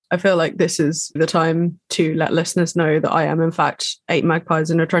I feel like this is the time to let listeners know that I am, in fact, 8 magpies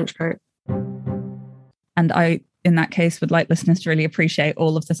in a trench coat. And I, in that case, would like listeners to really appreciate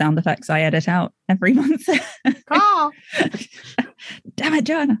all of the sound effects I edit out every month. Damn it,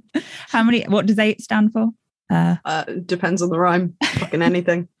 Joanna. What does 8 stand for? Depends on the rhyme. Fucking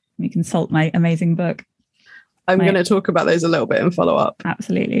anything. You consult my amazing book. I'm going to talk about those a little bit and follow up.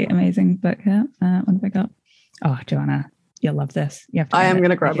 Absolutely amazing book here. What have I got? Oh, Joanna, you'll love this. You have to I am going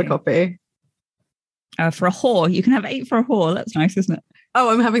to grab a copy. For a whore. You can have 8 for a whore. That's nice, isn't it? Oh,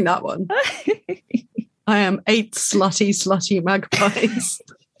 I'm having that one. I am 8 slutty magpies.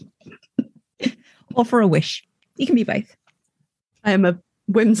 Or for a wish. You can be both. I am a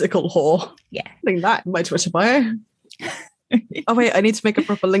whimsical whore. Yeah. Putting that in my Twitter bio. Oh, wait, I need to make a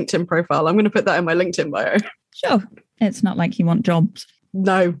proper LinkedIn profile. I'm going to put that in my LinkedIn bio. Sure. It's not like you want jobs.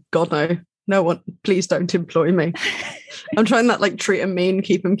 No, God, no. No one, please don't employ me. I'm trying that like treat them mean,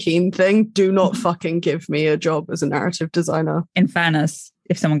 keep them keen thing. Do not fucking give me a job as a narrative designer. In fairness,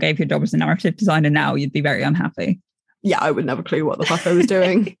 if someone gave you a job as a narrative designer now, you'd be very unhappy. Yeah, I would never clue what the fuck I was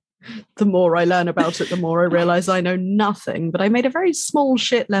doing. The more I learn about it, the more I realise I know nothing. But I made a very small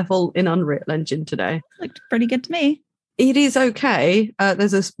shit level in Unreal Engine today. Looked pretty good to me. It is okay.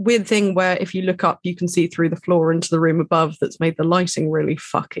 There's this weird thing where if you look up, you can see through the floor into the room above that's made the lighting really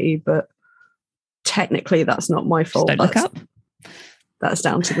fucky. But technically, that's not my fault. Just don't look up. That's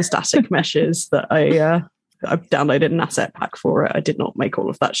down to the static meshes that I've downloaded an asset pack for it. I did not make all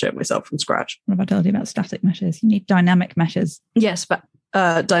of that shit myself from scratch. What have I told you about static meshes? You need dynamic meshes. Yes, but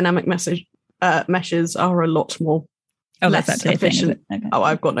dynamic meshes are a lot more less efficient. Okay. Oh,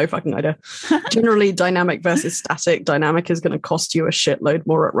 I've got no fucking idea. Generally, dynamic versus static. Dynamic is going to cost you a shitload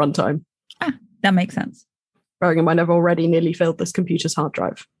more at runtime. That makes sense. Bearing in mind, I've already nearly filled this computer's hard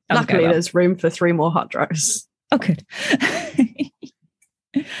drive. Luckily, there's room for 3 more hard drives. Oh, good.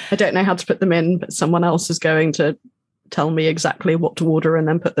 I don't know how to put them in, but someone else is going to tell me exactly what to order and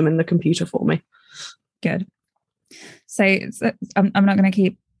then put them in the computer for me. Good. So I'm not going to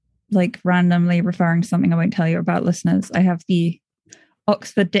keep like randomly referring to something I won't tell you about, listeners. I have the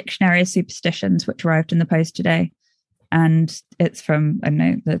Oxford Dictionary of Superstitions, which arrived in the post today. And it's from, I don't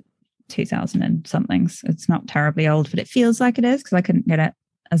know, the 2000 and somethings. It's not terribly old, but it feels like it is because I couldn't get it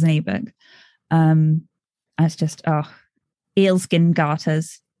as an ebook. It's just, eelskin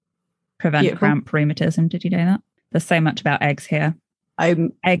garters prevent cramp rheumatism. Did you know that? There's so much about eggs here.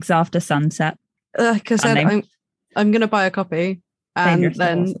 Eggs after sunset. Like I said, I'm going to buy a copy. And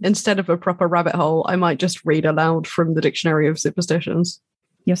then instead of a proper rabbit hole, I might just read aloud from the Dictionary of Superstitions.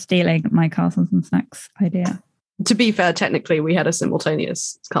 You're stealing my Castles and Snacks idea. To be fair, technically, we had a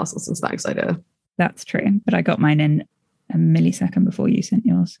simultaneous Castles and Snacks idea. That's true. But I got mine in a millisecond before you sent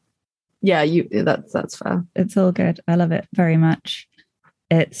yours. Yeah, that's fair. It's all good. I love it very much.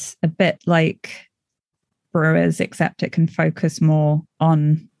 It's a bit like Brewers, except it can focus more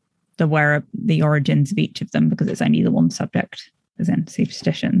on the origins of each of them because it's only the one subject, as in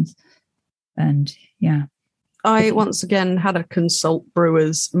superstitions. And yeah. I once again had a consult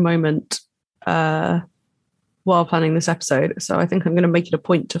Brewers moment while planning this episode. So I think I'm going to make it a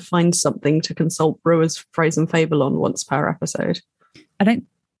point to find something to consult Brewers phrase and fable on once per episode. I'd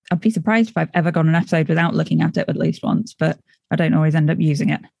be surprised if I've ever gone an episode without looking at it at least once, but I don't always end up using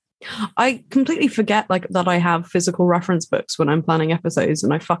it. I completely forget that I have physical reference books when I'm planning episodes,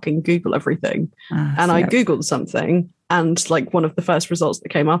 and I fucking Google everything. I Googled something, and like one of the first results that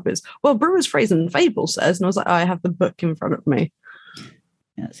came up is, well, Brewer's Phrase and Fable says, and I was like, I have the book in front of me.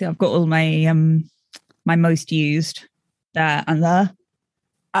 Yeah, see, I've got all my my most used there and there.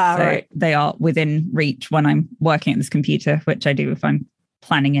 Right. They are within reach when I'm working at this computer, which I do if I'm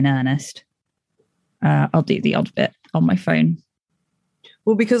planning in earnest. I'll do the odd bit on my phone.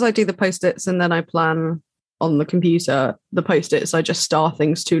 Well, because I do the post-its and then I plan on the computer, the post-its, I just star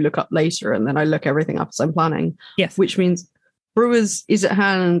things to look up later and then I look everything up as I'm planning. Yes. Which means Brewers is at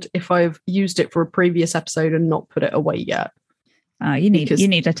hand if I've used it for a previous episode and not put it away yet. You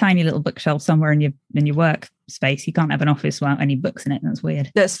need a tiny little bookshelf somewhere in your work space. You can't have an office without any books in it. That's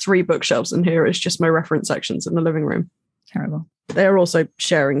weird. There's 3 bookshelves in here. It's just my reference sections in the living room. Terrible. They're also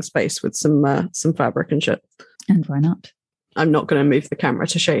sharing space with some fabric and shit. And why not? I'm not going to move the camera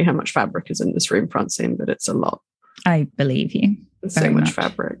to show you how much fabric is in this room, Francine, but it's a lot. I believe you. It's so much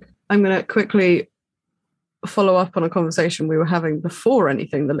fabric. I'm going to quickly follow up on a conversation we were having before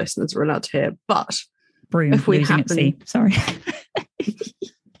anything the listeners were allowed to hear. But broom if we losing at sea. Sorry.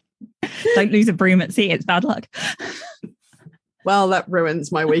 Don't lose a broom at sea. It's bad luck. Well, that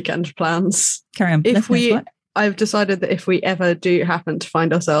ruins my weekend plans. Carry on. I've decided that if we ever do happen to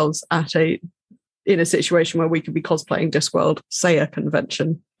find ourselves at a in a situation where we could be cosplaying Discworld, say a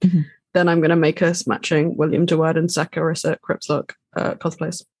convention, then I'm going to make us matching William DeWard and Zach Carissa Cripslock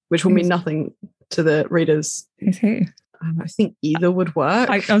cosplays, which will mean nothing to the readers. Who's who? I think either would work.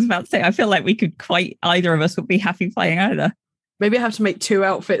 I was about to say, I feel like either of us would be happy playing either. Maybe I have to make 2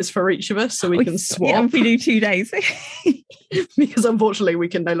 outfits for each of us so we can swap. Yeah, if we do 2 days. Because unfortunately we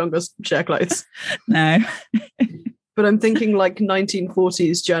can no longer share clothes. No. But I'm thinking like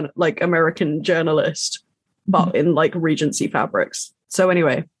 1940s like American journalist, but in like Regency fabrics. So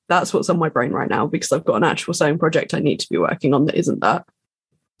anyway, that's what's on my brain right now because I've got an actual sewing project I need to be working on that isn't that.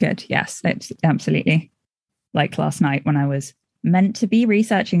 Good. Yes, it's absolutely. Like last night when I was meant to be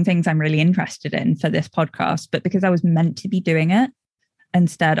researching things I'm really interested in for this podcast, but because I was meant to be doing it,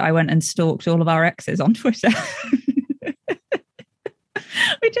 instead I went and stalked all of our exes on Twitter, which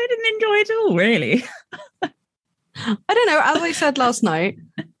I didn't enjoy at all, really. I don't know. As I said last night,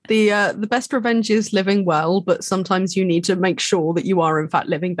 the best revenge is living well, but sometimes you need to make sure that you are in fact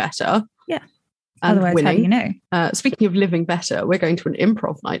living better. Yeah. And otherwise, winning. How do you know? Speaking of living better, we're going to an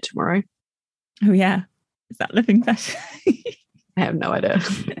improv night tomorrow. Oh yeah. Is that living better? I have no idea.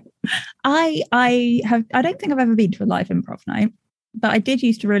 I don't think I've ever been to a live improv night, but I did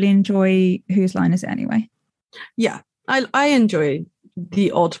used to really enjoy Whose Line Is It Anyway? Yeah, I enjoy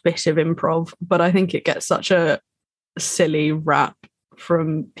the odd bit of improv, but I think it gets such a silly rap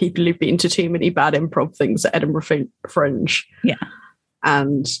from people who've been to too many bad improv things at Edinburgh Fringe. Yeah.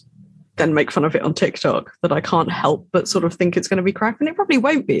 And then make fun of it on TikTok that I can't help but sort of think it's going to be crap. And it probably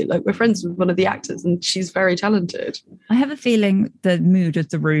won't be. Like, we're friends with one of the actors and she's very talented. I have a feeling the mood of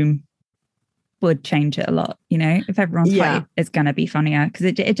the room would change it a lot. You know, if everyone's funny, it's going to be funnier because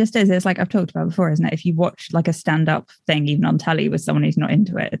it just is. It's like I've talked about before, isn't it? If you watch like a stand-up thing, even on telly with someone who's not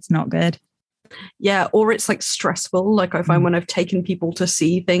into it, it's not good. Yeah, or it's like stressful. Like I find when I've taken people to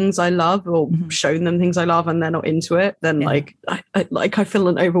see things I love or shown them things I love and they're not into it, then I feel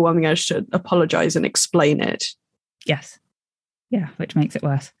an overwhelming urge to apologize and explain it. Yes. Yeah, which makes it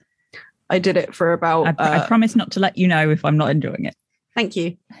worse. I did it for about... I promise not to let you know if I'm not enjoying it. Thank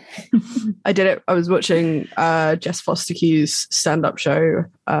you. I did it. I was watching Jess Foster-Q's stand-up show,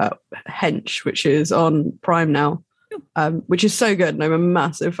 Hench, which is on Prime now. Which is so good, and I'm a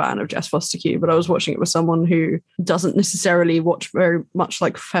massive fan of Jess Foster-Q, but I was watching it with someone who doesn't necessarily watch very much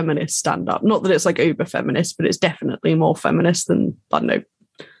like feminist stand-up. Not that it's like uber feminist, but it's definitely more feminist than, I don't know,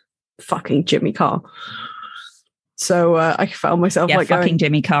 fucking Jimmy Carr. So I found myself fucking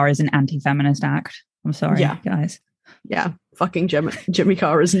Jimmy Carr is an anti-feminist act. I'm sorry, guys. Yeah, fucking Jimmy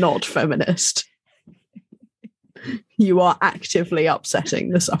Carr is not feminist. You are actively upsetting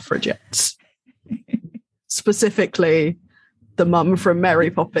the suffragettes. Specifically, the mum from Mary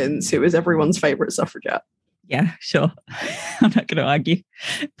Poppins, who is everyone's favourite suffragette. Yeah, sure. I'm not going to argue.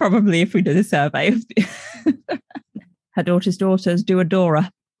 Probably if we did a survey. Her daughter's daughters do adore her.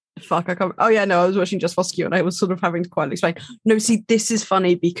 Fuck, I can't... Oh, yeah, no, I was watching Just Foster and I was sort of having to quietly explain. No, see, this is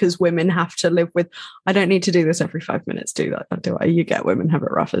funny because women have to live with... I don't need to do this every 5 minutes, do I? You get women have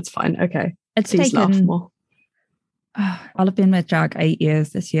it rough. It's fine. Okay. Please laugh more. I'll have been with Jag 8 years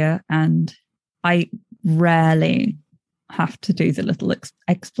this year, and I rarely have to do the little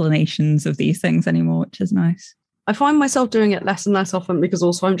explanations of these things anymore, which is nice. I find myself doing it less and less often because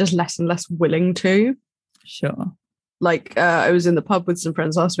also I'm just less and less willing to. Sure. Like I was in the pub with some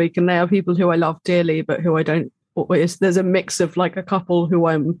friends last week and they are people who I love dearly but who I don't always... There's a mix of like a couple who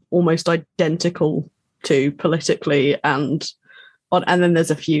I'm almost identical to politically and then there's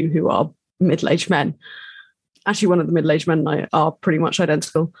a few who are middle-aged men. Actually, one of the middle-aged men and I are pretty much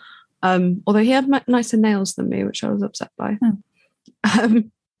identical. Although he had nicer nails than me, which I was upset by.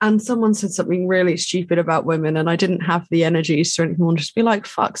 And someone said something really stupid about women and I didn't have the energy to anyone just be like,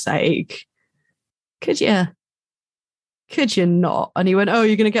 fuck's sake. Could you not? And he went, oh,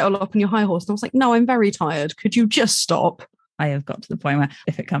 you're going to get all up on your high horse. And I was like, no, I'm very tired. Could you just stop? I have got to the point where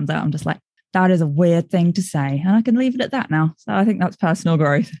if it comes out, I'm just like, that is a weird thing to say. And I can leave it at that now. So I think that's personal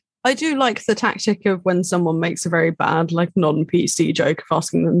growth. I do like the tactic of when someone makes a very bad, like non-PC joke of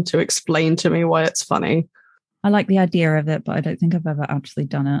asking them to explain to me why it's funny. I like the idea of it, but I don't think I've ever actually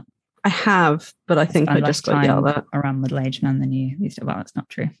done it. I have, but I think I just got yelled at. Around middle-aged men than you used to. Well, it's not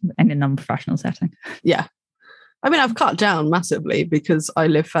true. In a non-professional setting. Yeah. I mean, I've cut down massively because I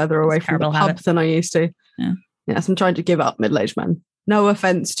live further away from the pub than I used to. Yeah. Yes, I'm trying to give up middle-aged men. No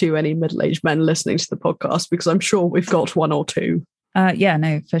offense to any middle-aged men listening to the podcast, because I'm sure we've got one or two. Yeah,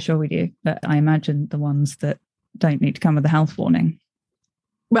 no, for sure we do. But I imagine the ones that don't need to come with a health warning.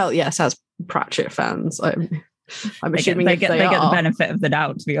 Well, yes, as Pratchett fans, I'm assuming they get the benefit of the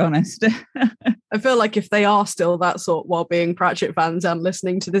doubt, to be honest. I feel like if they are still that sort while being Pratchett fans and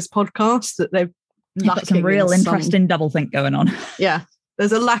listening to this podcast, that they've You've got some real interest in doublethink going on. Yeah,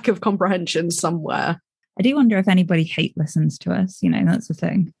 there's a lack of comprehension somewhere. I do wonder if anybody hate listens to us. That's the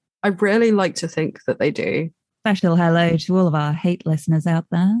thing. I really like to think that they do. Special hello to all of our hate listeners out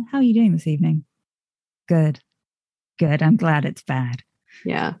there. How are you doing this evening? Good. I'm glad it's bad.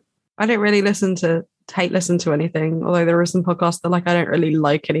 Yeah. I don't really listen to anything, although there are some podcasts that I don't really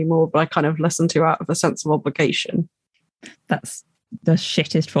like anymore, but I kind of listen to out of a sense of obligation. That's the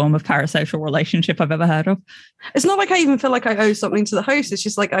shittest form of parasocial relationship I've ever heard of. It's not like I even feel like I owe something to the host. It's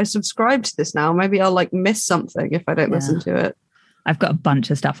just I subscribe to this now. Maybe I'll miss something if I don't listen to it. I've got a bunch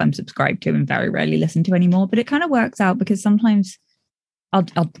of stuff I'm subscribed to and very rarely listen to anymore, but it kind of works out because sometimes I'll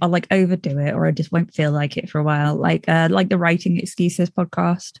overdo it, or I just won't feel like it for a while. Like the Writing Excuses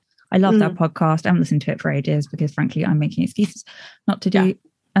podcast. I love that podcast. I haven't listened to it for ages because frankly, I'm making excuses not to do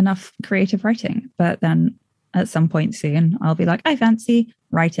enough creative writing. But then at some point soon, I'll be like, I fancy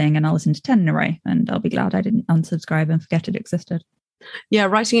writing, and I'll listen to 10 in a row, and I'll be glad I didn't unsubscribe and forget it existed. Yeah,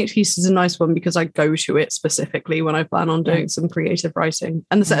 Writing Excuses is a nice one because I go to it specifically when I plan on doing some creative writing.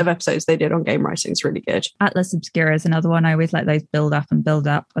 And the set of episodes they did on game writing is really good. Atlas Obscura is another one. I always let those build up, and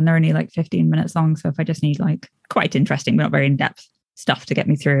they're only 15 minutes long. So if I just need quite interesting but not very in-depth stuff to get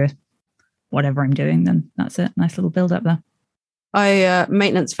me through whatever I'm doing, then that's it. Nice little build up there.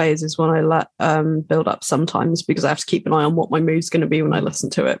 Maintenance Phase is one I let build up sometimes because I have to keep an eye on what my mood's going to be when I listen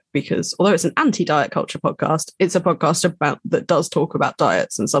to it, because although it's an anti-diet culture podcast, it's a podcast that does talk about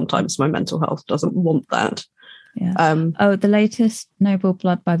diets, and sometimes my mental health doesn't want that. The latest Noble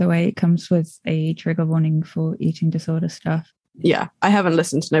Blood, by the way, comes with a trigger warning for eating disorder stuff. Yeah, I haven't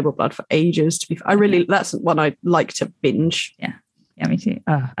listened to Noble Blood for ages, to be fair. That's one I like to binge. Yeah, me too.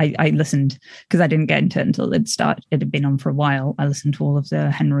 I listened because I didn't get into it until it had been on for a while. I listened to all of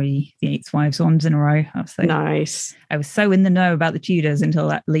the Henry VIII's Wives ones in a row. Nice. I was so in the know about the Tudors until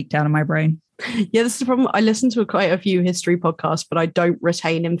that leaked out of my brain. Yeah, this is the problem. I listen to quite a few history podcasts, but I don't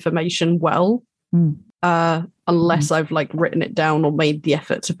retain information well unless I've written it down or made the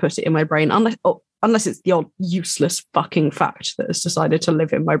effort to put it in my brain. Unless it's the odd useless fucking fact that has decided to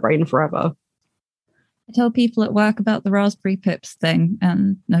live in my brain forever. I tell people at work about the Raspberry Pips thing,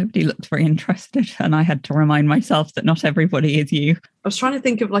 and nobody looked very interested. And I had to remind myself that not everybody is you. I was trying to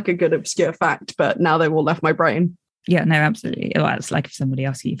think of a good obscure fact, but now they've all left my brain. Yeah, no, absolutely. Well, it's like if somebody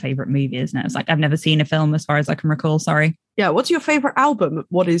asks you your favorite movie, isn't it? It's I've never seen a film as far as I can recall. Sorry. Yeah. What's your favorite album?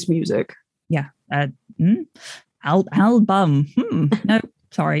 What is music? Yeah. Album. No,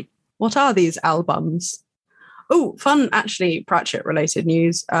 sorry. What are these albums? Oh, fun, actually, Pratchett-related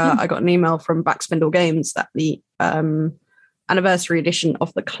news. I got an email from Backspindle Games that the anniversary edition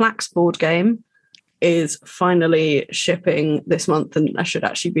of the Clax board game is finally shipping this month, and I should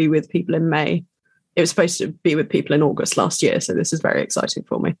actually be with people in May. It was supposed to be with people in August last year, so this is very exciting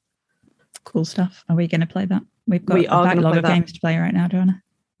for me. Cool stuff. Are we going to play that? We've got a backlog of games to play right now, Joanna.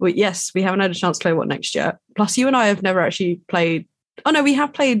 Well, yes, we haven't had a chance to play What Next yet. Plus, you and I have never actually played... Oh, no, we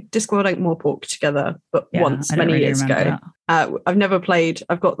have played Discworld Ain't Morepork together, but once, many years ago. I've never played...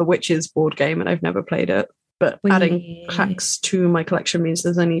 I've got the Witches board game, and I've never played it. But adding Clax to my collection means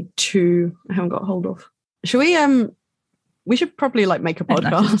there's only 2 I haven't got hold of. Should we... We should probably make a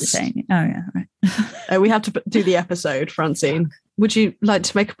podcast. Oh, yeah, right. We have to do the episode, Francine. Would you like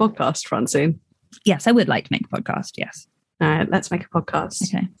to make a podcast, Francine? Yes, I would like to make a podcast, yes. All right, let's make a podcast.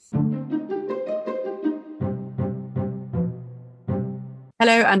 Okay.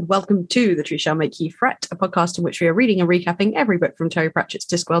 Hello and welcome to The Truth Shall Make You Fret, a podcast in which we are reading and recapping every book from Terry Pratchett's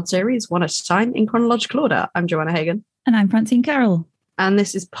Discworld series, one at a time in chronological order. I'm Joanna Hagan. And I'm Francine Carroll. And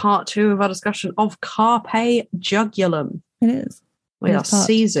this is part 2 of our discussion of Carpe Jugulum. It is. We are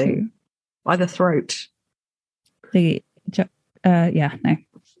seizing by the throat. No. I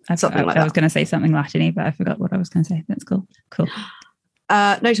was going to say something Latin-y, but I forgot what I was going to say. That's cool. Cool.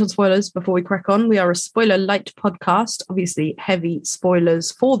 Note on spoilers before we crack on. We are a spoiler light podcast, obviously heavy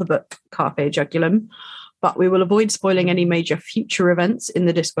spoilers for the book Carpe Jugulum, but we will avoid spoiling any major future events in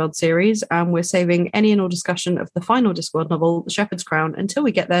the Discworld series, and we're saving any and all discussion of the final Discworld novel, The Shepherd's Crown, until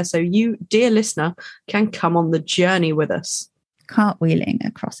we get there, so you, dear listener, can come on the journey with us. Cartwheeling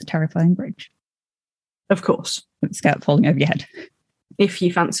across a terrifying bridge. Of course. With the skirt falling over your head. If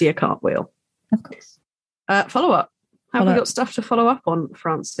you fancy a cartwheel. Of course. Follow up. Have we got stuff to follow up on,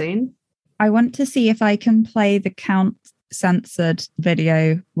 Francine? I want to see if I can play the Count censored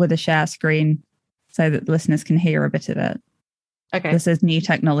video with a share screen so that the listeners can hear a bit of it. Okay. This is new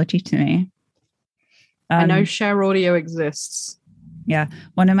technology to me. I know share audio exists. Yeah.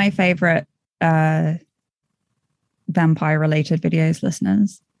 One of my favorite vampire-related videos,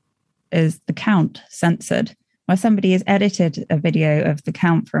 listeners, is The Count Censored, where somebody has edited a video of the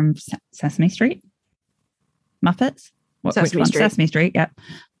Count from Sesame Street. Muppets? Which one? Street. Sesame Street, yep.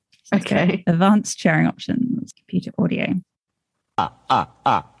 Okay. Advanced sharing options, computer audio.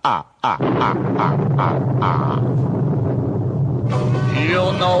 You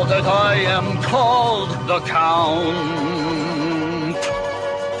know that I am called the Count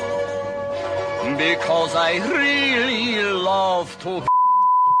because I really love to.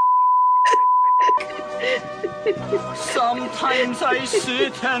 Sometimes I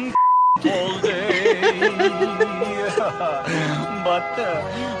sit and all day,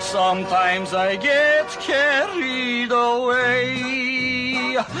 but sometimes I get carried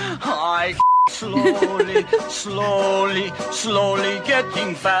away. I slowly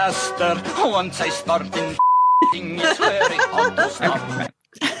getting faster. Once I start in, it's very hard to stop.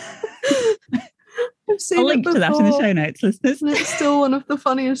 I'll link to that in the show notes, listeners. And it's still one of the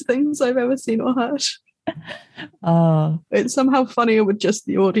funniest things I've ever seen or heard. Oh, it's somehow funnier with just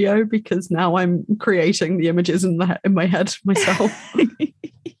the audio because now I'm creating the images in my head myself.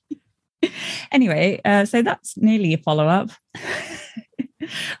 Anyway, so that's nearly a follow-up.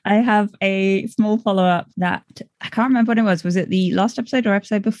 I have a small follow-up that I can't remember what it was. Was it the last episode or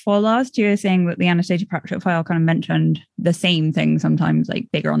episode before last? You were saying that the annotated parachute file kind of mentioned the same thing sometimes,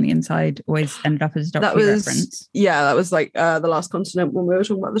 like bigger on the inside, always ended up as a Doctor Who reference. Yeah, that was like the Last Continent when we were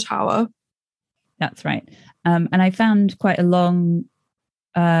talking about the tower. That's right. And I found quite a long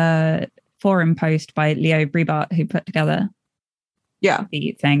forum post by Leo Bribart who put together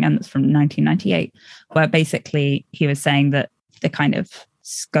the thing, and it's from 1998, where basically he was saying that the kind of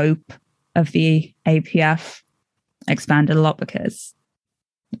scope of the APF expanded a lot because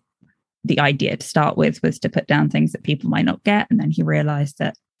the idea to start with was to put down things that people might not get, and then he realized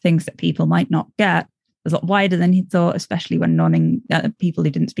that things that people might not get was a lot wider than he thought, especially when people who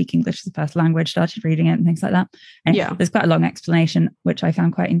didn't speak English as a first language started reading it and things like that. And there's quite a long explanation, which I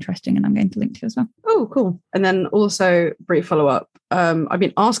found quite interesting, and I'm going to link to as well. Oh, cool. And then also, brief follow-up. I've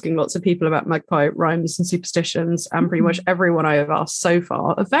been asking lots of people about magpie rhymes and superstitions, and pretty much everyone I have asked so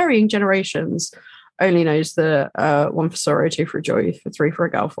far, of varying generations, only knows the 1 for sorrow, 2 for joy, 3 for a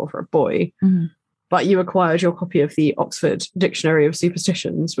girl, 4 for a boy. Mm-hmm. But you acquired your copy of the Oxford Dictionary of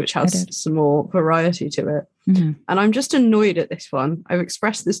Superstitions, which has some more variety to it. Mm-hmm. And I'm just annoyed at this one. I've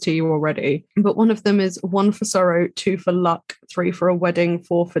expressed this to you already, but one of them is 1 for sorrow, 2 for luck, 3 for a wedding,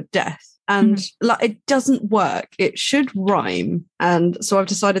 4 for death. And it doesn't work. It should rhyme. And so I've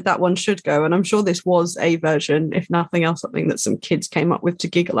decided that one should go. And I'm sure this was a version, if nothing else, something that some kids came up with to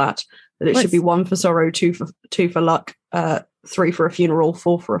giggle at, that it should be 1 for sorrow, 2 for luck, 3 for a funeral,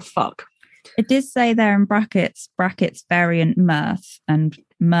 4 for a fuck. It did say there in brackets variant mirth and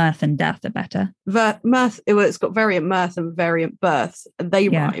death are better. Mirth, it's got variant mirth and variant birth. They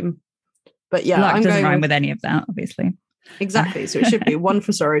rhyme. But luck doesn't rhyme with any of that, obviously. Exactly. So it should be 1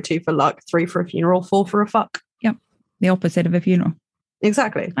 for sorrow, 2 for luck, 3 for a funeral, 4 for a fuck. Yep. The opposite of a funeral.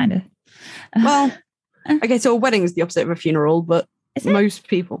 Exactly. Kind of. Well, okay, so a wedding is the opposite of a funeral, but most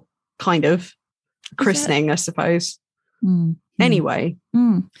people kind of. Christening, I suppose. Anyway.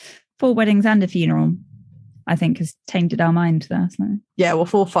 4 weddings and a funeral, I think, has tainted our mind there. So. Yeah, well,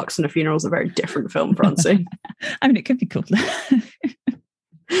 4 fucks and a funeral is a very different film, Francie. I mean, it could be cool.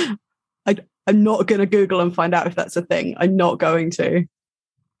 I'm not going to Google and find out if that's a thing. I'm not going to.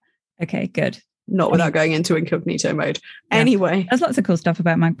 Okay, good. Not without going into incognito mode. Yeah. Anyway. There's lots of cool stuff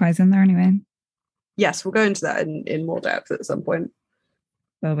about magpies in there anyway. Yes, we'll go into that in more depth at some point.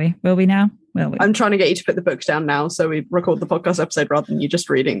 Will we? Will we now? Will we? I'm trying to get you to put the book down now so we record the podcast episode rather than you just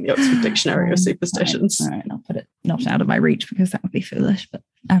reading the Oxford Dictionary of Superstitions. All right, I'll put it not out of my reach because that would be foolish, but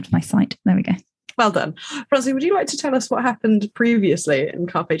out of my sight. There we go. Well done. Francie, would you like to tell us what happened previously in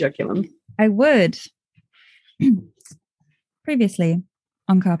Carpe Jugulum? I would. Previously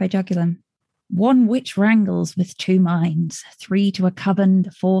on Carpe Jugulum. 1 witch wrangles with 2 minds, 3 to a coven, the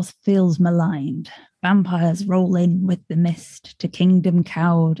 4th feels maligned. Vampires roll in with the mist, to kingdom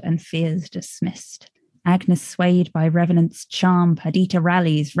cowed and fears dismissed. Agnes swayed by revenant's charm, Perdita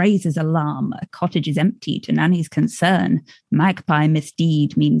rallies, raises alarm. A cottage is empty to Nanny's concern. Magpie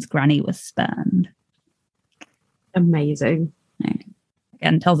misdeed means Granny was spurned. Amazing.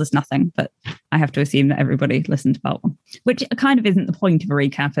 Again, tells us nothing, but I have to assume that everybody listened to part 1, which kind of isn't the point of a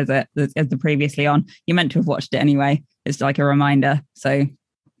recap, is it? As the previously on. You're meant to have watched it anyway. It's like a reminder. So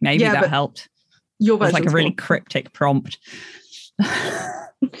maybe that helped. It was like a really cryptic prompt.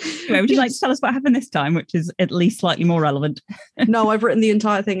 Anyway, would you like to tell us what happened this time, which is at least slightly more relevant? No, I've written the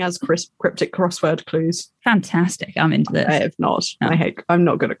entire thing as cryptic crossword clues. Fantastic. I'm into this. I have not. No. I'm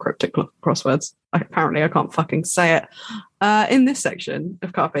not good at cryptic crosswords. Apparently, I can't fucking say it. In this section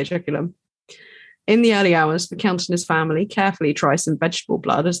of Carpe Jugulum, In the early hours, the Count and his family carefully try some vegetable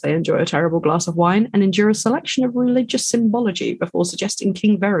blood as they enjoy a terrible glass of wine and endure a selection of religious symbology before suggesting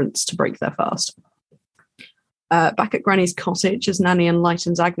King Verence to break their fast. Back at Granny's cottage, as Nanny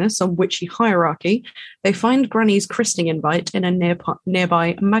enlightens Agnes on witchy hierarchy, they find Granny's christening invite in a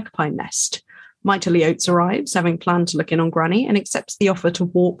nearby magpie nest. Mightily Oates arrives, having planned to look in on Granny, and accepts the offer to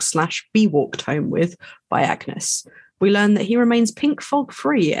walk/be walked home with by Agnes. We learn that he remains pink fog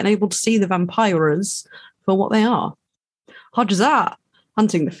free and able to see the vampires for what they are. Hodgezah,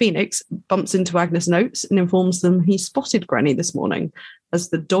 hunting the phoenix, bumps into Agnes and Oates and informs them he spotted Granny this morning, as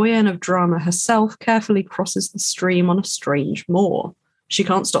the doyenne of drama herself carefully crosses the stream on a strange moor. She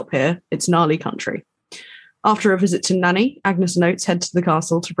can't stop here, it's gnarly country. After a visit to Nanny, Agnes and Oates head to the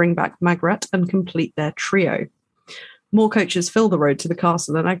castle to bring back Magrat and complete their trio. More coaches fill the road to the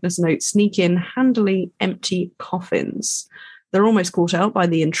castle, and Agnes and Oates sneak in handily empty coffins. They're almost caught out by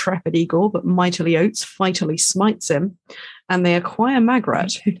the intrepid Igor, but mightily Oates fightily smites him, and they acquire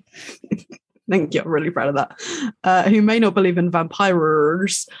Magrat. Thank you, I'm really proud of that. Who may not believe in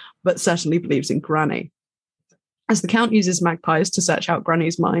vampires, but certainly believes in Granny. As the Count uses magpies to search out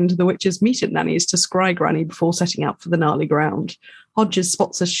Granny's mind, the witches meet at Nanny's to scry Granny before setting out for the gnarly ground. Hodges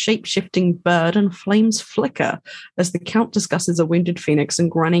spots a shape-shifting bird and flames flicker as the Count discusses a wounded phoenix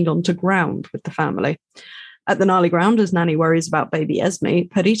and Granny gone to ground with the family. At the gnarly ground, as Nanny worries about baby Esme,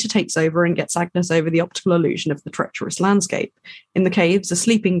 Perdita takes over and gets Agnes over the optical illusion of the treacherous landscape. In the caves, a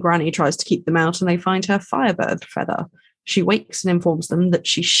sleeping Granny tries to keep them out and they find her firebird feather. She wakes and informs them that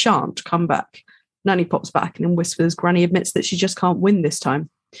she shan't come back. Nanny pops back and in whispers, Granny admits that she just can't win this time.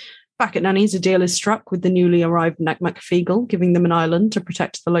 Back at Nanny's, a deal is struck with the newly arrived Macfeagle, giving them an island to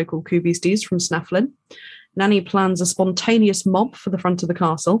protect the local Kubistes from Snafflin. Nanny plans a spontaneous mob for the front of the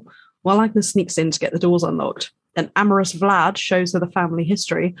castle, while Agnes sneaks in to get the doors unlocked. An amorous Vlad shows her the family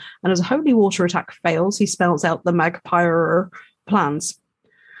history, and as a holy water attack fails, he spells out the magpire plans.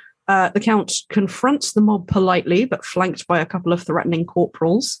 The Count confronts the mob politely, but flanked by a couple of threatening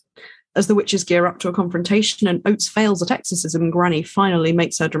corporals. As the witches gear up to a confrontation and Oates fails at exorcism, Granny finally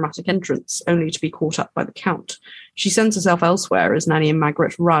makes her dramatic entrance, only to be caught up by the Count. She sends herself elsewhere as Nanny and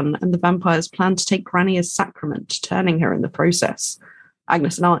Magrat run, and the vampires plan to take Granny as sacrament, turning her in the process.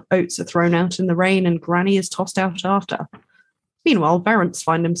 Agnes and Oates are thrown out in the rain, and Granny is tossed out after. Meanwhile, Verence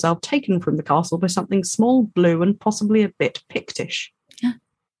finds himself taken from the castle by something small, blue, and possibly a bit Pictish. Yeah.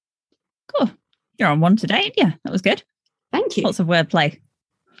 Cool. You're on one today. Yeah, that was good. Thank you. Lots of wordplay.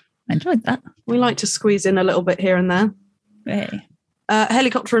 I enjoyed that. We like to squeeze in a little bit here and there. Hey.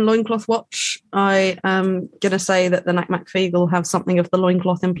 Helicopter and loincloth watch. I am going to say that the Macfeagle have something of the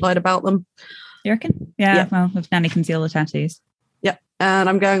loincloth implied about them. You reckon? Yeah. Well, if Nanny can see all the tattoos. Yep. And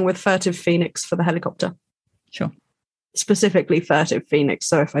I'm going with Furtive Phoenix for the helicopter. Sure. Specifically Furtive Phoenix.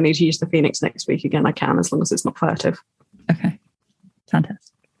 So if I need to use the Phoenix next week again, I can, as long as it's not furtive. Okay.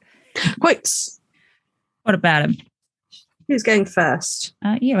 Fantastic. Quotes. What about him? Who's going first?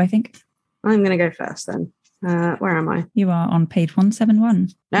 You, I think. I'm going to go first then. Where am I? You are on page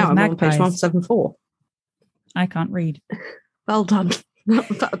 171. Now I'm on page 174. I can't read. Well done.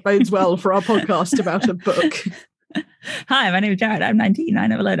 That bodes well for our podcast about a book. Hi, my name is Jared. I'm 19. I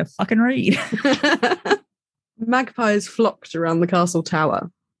never learned to fucking read. Magpies flocked around the castle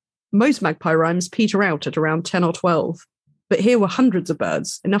tower. Most magpie rhymes peter out at around 10 or 12, but here were hundreds of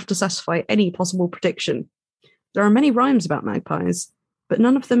birds, enough to satisfy any possible prediction. There are many rhymes about magpies, but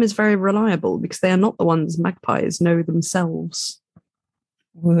none of them is very reliable because they are not the ones magpies know themselves.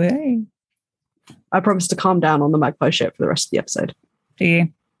 Way. I promise to calm down on the magpie shit for the rest of the episode. Do you?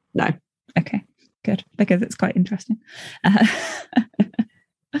 No. Okay, good, because it's quite interesting.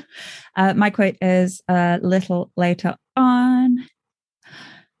 My quote is a little later on.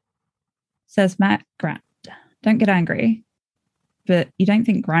 Says Magrat, don't get angry. But you don't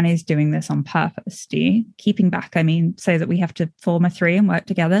think Granny's doing this on purpose, do you? Keeping back, I mean, so that we have to form a three and work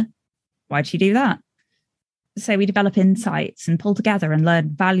together? Why'd she do that? So we develop insights and pull together and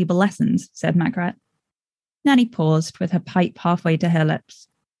learn valuable lessons, said Magrat. Nanny paused with her pipe halfway to her lips.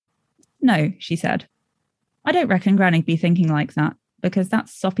 No, she said. I don't reckon Granny'd be thinking like that, because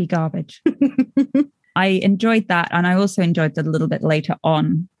that's soppy garbage. I enjoyed that, and I also enjoyed that a little bit later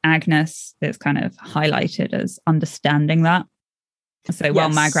on, Agnes is kind of highlighted as understanding that. So yes. While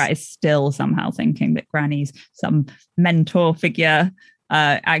Magrat is still somehow thinking that Granny's some mentor figure,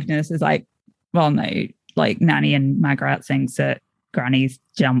 Agnes is like, well, no, like Nanny and Magrat thinks that Granny's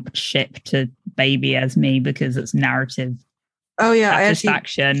jumped ship to baby Esme because it's narrative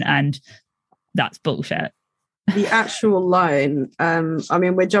satisfaction, and that's bullshit. The actual line, I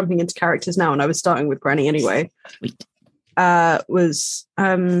mean, we're jumping into characters now, and I was starting with Granny anyway. Sweet. Was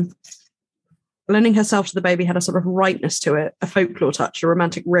lending herself to the baby had a sort of rightness to it, a folklore touch, a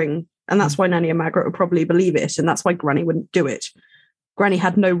romantic ring. And that's why Nanny and Margaret would probably believe it. And that's why Granny wouldn't do it. Granny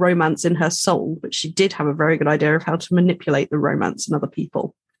had no romance in her soul, but she did have a very good idea of how to manipulate the romance in other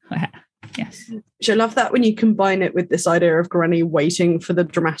people. Yes. Which I love that when you combine it with this idea of Granny waiting for the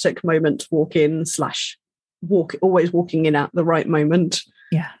dramatic moment to walk in / always walking in at the right moment.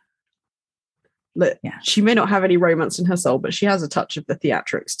 Yeah. She may not have any romance in her soul, but she has a touch of the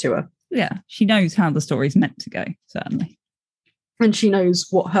theatrics to her. Yeah. She knows how the story's meant to go, certainly. And she knows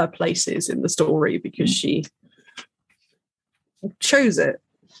what her place is in the story because she chose it.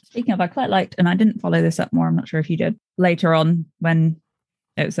 Speaking of, I quite liked, and I didn't follow this up more, I'm not sure if you did, later on when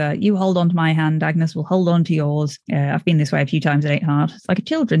it was you hold on to my hand, Agnes will hold on to yours. I've been this way a few times, it ain't hard. It's like a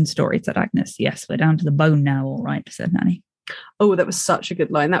children's story, said Agnes. Yes, we're down to the bone now, all right, said Nanny. Oh, that was such a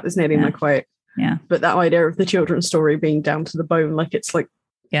good line. That was nearly my quote. Yeah. But that idea of the children's story being down to the bone, like it's like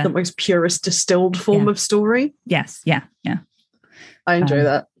the most purest distilled form of story. Yes, yeah. I enjoy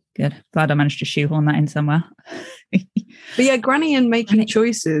that. Good. Glad I managed to shoehorn that in somewhere. But yeah, Granny and making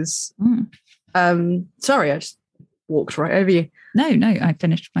choices. Sorry, I just walked right over you. No, I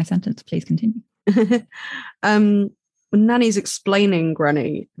finished my sentence. Please continue. Nanny's explaining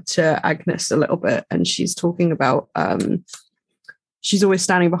Granny to Agnes a little bit, and she's talking about she's always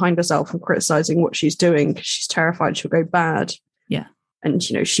standing behind herself and criticizing what she's doing because she's terrified she'll go bad. Yeah. And,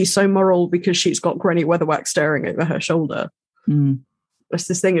 she's so moral because she's got Granny Weatherwax staring over her shoulder. It's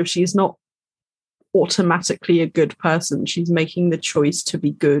this thing of she's not automatically a good person. She's making the choice to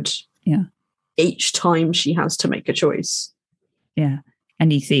be good each time she has to make a choice. Yeah.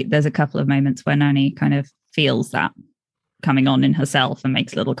 And you see there's a couple of moments where Nanny kind of feels that coming on in herself and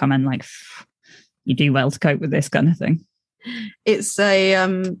makes a little comment like, you do well to cope with this kind of thing. It's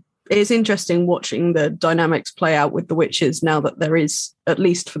it's interesting watching the dynamics play out with the witches now that there is, at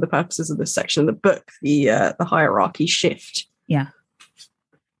least for the purposes of this section of the book, the hierarchy shift. Yeah.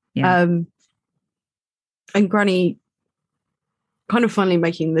 And Granny kind of finally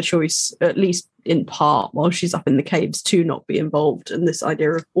making the choice, at least in part, while she's up in the caves, to not be involved in this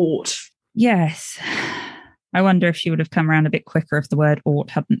idea of ought. Yes. I wonder if she would have come around a bit quicker if the word ought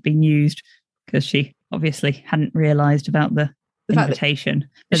hadn't been used, because she obviously hadn't realised about the invitation.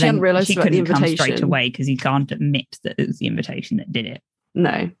 But she hadn't realised about the invitation. She couldn't come straight away because you can't admit that it was the invitation that did it.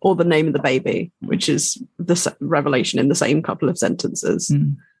 No, or the name of the baby, which is the revelation in the same couple of sentences.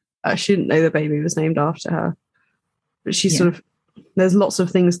 She didn't know the baby was named after her. But she's sort of, there's lots of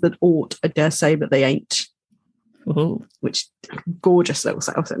things that ought, I dare say, but they ain't. Ooh. Which gorgeous little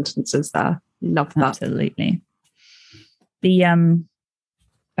set of sentences there. Love that. Absolutely. The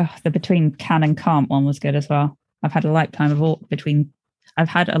between can and can't one was good as well. I've had a lifetime of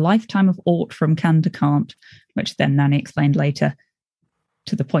ought from can to can't, which then Nanny explained later,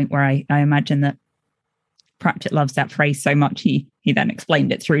 to the point where I imagine that Pratchett loves that phrase so much he then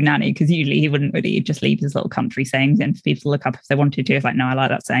explained it through Nanny, because usually he wouldn't really, he'd just leave his little country sayings in for people to look up if they wanted to. It's like, no, I like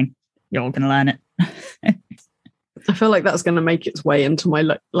that saying. You're all going to learn it. I feel like that's going to make its way into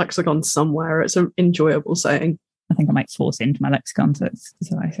my lexicon somewhere. It's an enjoyable saying. I think I might force it into my lexicon so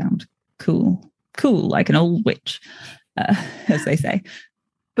I sound cool like an old witch, as they say.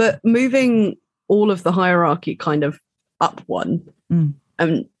 But moving all of the hierarchy kind of up one,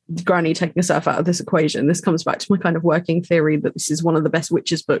 and Granny taking herself out of this equation, this comes back to my kind of working theory that this is one of the best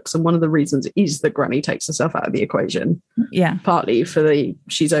witches books, and one of the reasons is that Granny takes herself out of the equation. Yeah. Partly for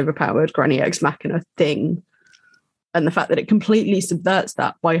she's overpowered, Granny ex machina thing, and the fact that it completely subverts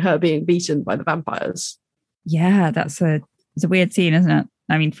that by her being beaten by the vampires. Yeah, it's a weird scene, isn't it?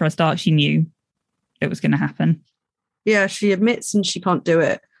 I mean, for a start, she knew it was going to happen. Yeah, she admits and she can't do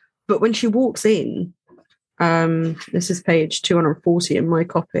it. But when she walks in, this is page 240 in my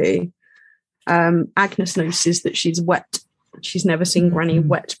copy, Agnes notices that she's wet. She's never seen Granny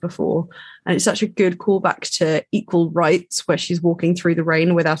wet before. And it's such a good callback to Equal Rights, where she's walking through the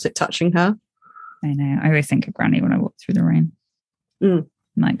rain without it touching her. I know. I always think of Granny when I walk through the rain.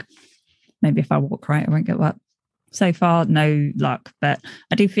 Like, maybe if I walk right, I won't get wet. So far, no luck. But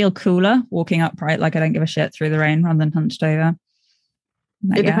I do feel cooler walking upright, like I don't give a shit through the rain rather than hunched over.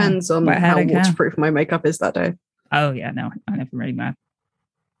 Like, it depends on how waterproof my makeup is that day. Oh, yeah, no, I never really wear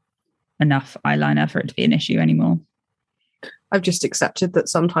enough eyeliner for it to be an issue anymore. I've just accepted that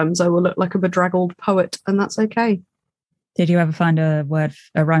sometimes I will look like a bedraggled poet, and that's okay. Did you ever find a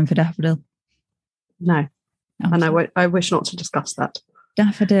rhyme for daffodil? No. And I wish not to discuss that.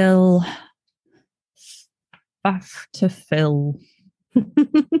 Daffodil, bath to fill.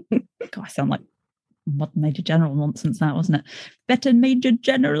 God, I sound like modern Major General nonsense now, wasn't it? Better Major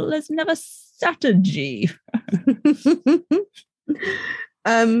General has never sat a G.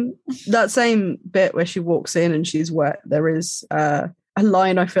 That same bit where she walks in and she's wet, there is a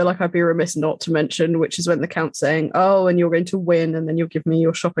line I feel like I'd be remiss not to mention, which is when the Count's saying, "Oh, and you're going to win, and then you'll give me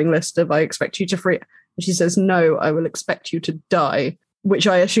your shopping list of I expect you to free." And she says, "No, I will expect you to die," which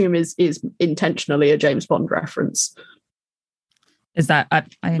I assume is intentionally a James Bond reference. Is that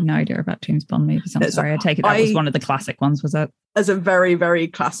I had no idea about James Bond movies. I'm sorry. I take it that was one of the classic ones, was it? As a very, very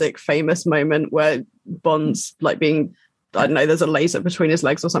classic, famous moment where Bond's like being, I don't know, there's a laser between his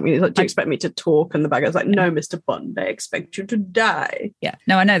legs or something. He's like, "Do you expect me to talk?" And the bad guy's like, "No, Mr. Bond, I expect you to die." Yeah.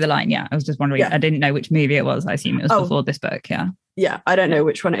 No, I know the line. Yeah. I was just wondering. Yeah. I didn't know which movie it was. I assume it was before this book. Yeah. Yeah. I don't know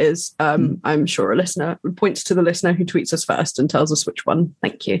which one it is. I'm sure a listener points to the listener who tweets us first and tells us which one.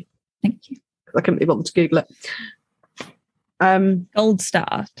 Thank you. Thank you. I couldn't be bothered to Google it. Gold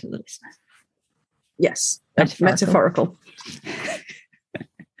star to the listener. Yes. Metaphorical.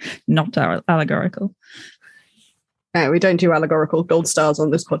 Not allegorical. No, we don't do allegorical gold stars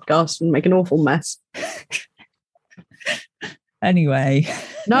on this podcast and make an awful mess. Anyway.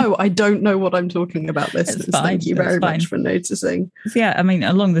 No, I don't know what I'm talking about, listeners. Thank you very much for noticing. So yeah, I mean,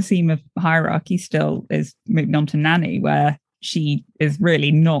 along the theme of hierarchy still is moving on to Nanny, where she is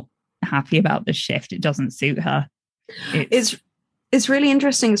really not happy about the shift. It doesn't suit her. It's really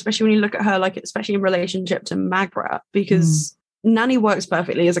interesting, especially when you look at her, like especially in relationship to Magrat, because Nanny works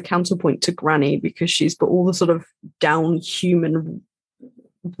perfectly as a counterpoint to Granny because she's got all the sort of down human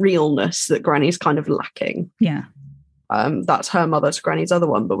realness that Granny's kind of lacking. Yeah. That's her mother to Granny's other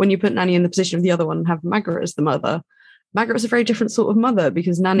one. But when you put Nanny in the position of the other one and have Magrat as the mother, Magrat is a very different sort of mother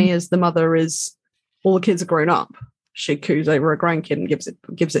because Nanny as the mother is all the kids are grown up. She coos over a grandkid and gives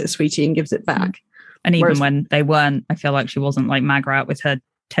it a sweetie and gives it back. And even when they weren't, I feel like she wasn't like Magrat with her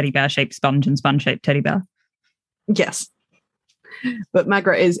teddy bear shaped sponge and sponge shaped teddy bear. Yes. But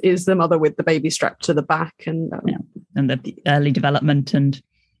Magrat is the mother with the baby strapped to the back and the early development, and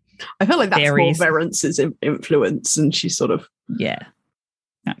I feel like that's theories. more Verance's influence, and she sort of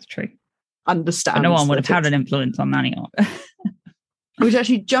that's true. Understands. But no one would have had an influence on Nanny. Which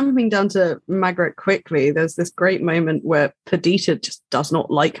actually, jumping down to Magrat quickly, there's this great moment where Perdita just does not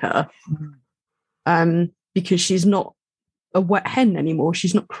like her. Because she's not a wet hen anymore.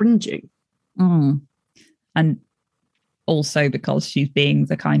 She's not cringing. And also because she's being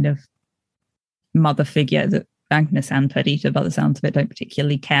the kind of mother figure that Agnes and Perdita, by the sounds of it, don't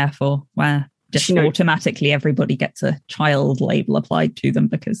particularly care for, where just automatically everybody gets a child label applied to them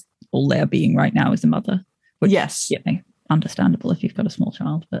because all they're being right now is a mother. Which, yes. Understandable if you've got a small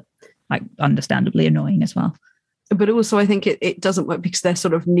child, but like understandably annoying as well. But also I think it doesn't work because there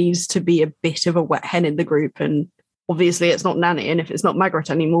sort of needs to be a bit of a wet hen in the group. And obviously it's not Nanny. And if it's not Magrat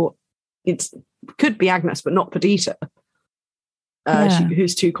anymore, it could be Agnes, but not Perdita,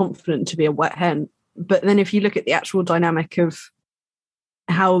 who's too confident to be a wet hen. But then if you look at the actual dynamic of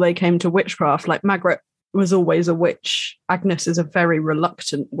how they came to witchcraft, like Magrat was always a witch. Agnes is a very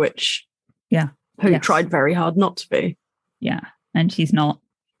reluctant witch. Yeah. Who tried very hard not to be. Yeah. And she's not,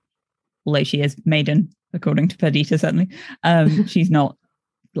 although she is maiden, according to Perdita, certainly. She's not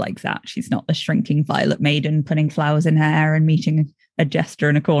like that. She's not a shrinking violet maiden putting flowers in her hair and meeting a jester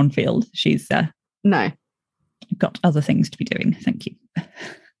in a cornfield. She's got other things to be doing. Thank you.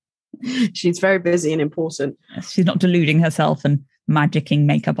 She's very busy and important. Yes, she's not deluding herself and magicking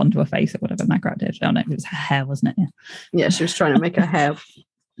makeup onto her face or whatever Magrat did. Oh no, it was her hair, wasn't it? Yeah, she was trying to make her hair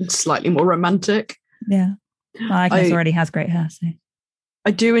slightly more romantic. Yeah. Well, Agnes already has great hair, so.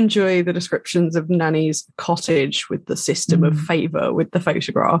 I do enjoy the descriptions of Nanny's cottage with the system of favour with the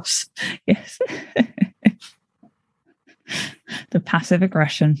photographs. Yes. The passive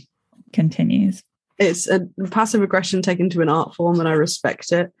aggression continues. It's a passive aggression taken to an art form, and I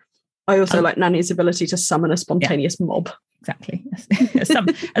respect it. I also like Nanny's ability to summon a spontaneous mob. Exactly. Yes.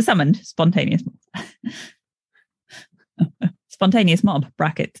 A summoned spontaneous mob. Spontaneous mob,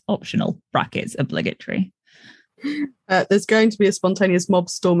 brackets optional, brackets obligatory. There's going to be a spontaneous mob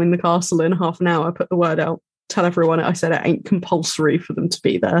storming the castle in half an hour. Put the word out. Tell everyone I said it ain't compulsory for them to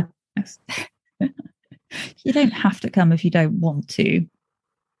be there. Yes. You don't have to come if you don't want to.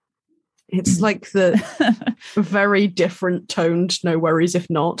 It's like the very different toned no worries if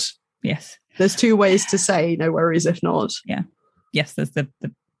not. Yes. There's two ways to say no worries if not. Yeah. Yes, there's the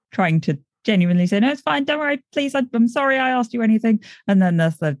trying to genuinely say, no, it's fine, don't worry, please, I'm sorry I asked you anything. And then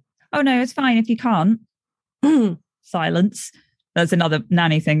there's the, oh no, it's fine if you can't. Silence. That's another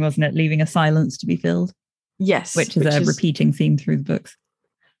Nanny thing, wasn't it? Leaving a silence to be filled. Yes. Which is a repeating theme through the books.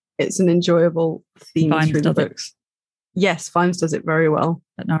 It's an enjoyable theme through the books. Yes, Fiennes does it very well.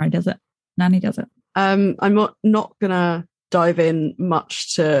 But Nanny does it. Nanny does it. I'm not gonna dive in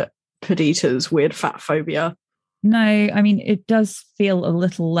much to Perdita's weird fat phobia. No, I mean, it does feel a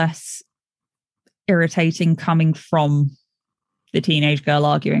little less irritating coming from the teenage girl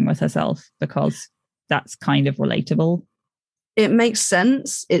arguing with herself, because that's kind of relatable. It makes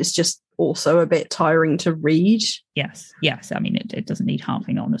sense. It's just also a bit tiring to read. Yes. I mean, it doesn't need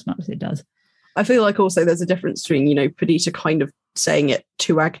harping on as much as it does. I feel like also there's a difference between, Perdita kind of saying it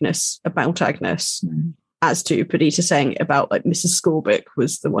to Agnes about Agnes, as to Perdita saying it about like Mrs. Scorbick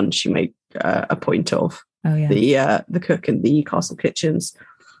was the one she made a point of. Oh yeah, the cook in the castle kitchens.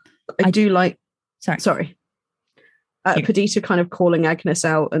 I do like. Sorry. Perdita kind of calling Agnes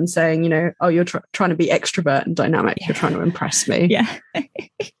out and saying, oh, you're trying to be extrovert and dynamic. Yeah. You're trying to impress me. Yeah.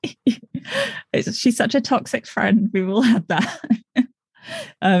 She's such a toxic friend. We've all had that.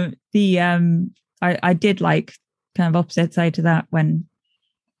 I did like kind of opposite side to that when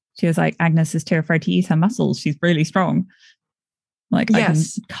she was like, Agnes is too afraid to use her muscles. She's really strong. Like,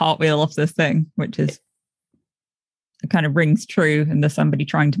 yes. I can cartwheel off this thing, which is it kind of rings true. And there's somebody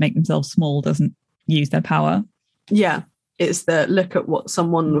trying to make themselves small doesn't use their power. Yeah, it's the look at what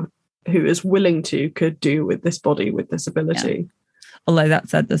someone who is willing to could do with this body, with this ability. Yeah. Although that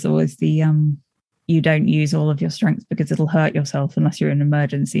said, there's always the you don't use all of your strength because it'll hurt yourself unless you're in an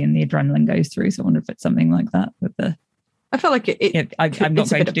emergency and the adrenaline goes through. So I wonder if it's something like that with the. I feel like I'm not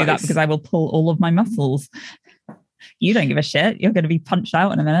going to do that because I will pull all of my muscles. You don't give a shit. You're going to be punched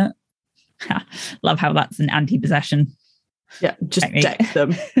out in a minute. Love how that's an anti-possession. Yeah, just technique. Deck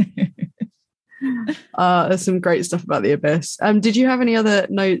them. There's some great stuff about the Abyss. Did you have any other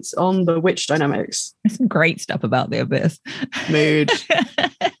notes on the witch dynamics? There's some great stuff about the Abyss. Mood.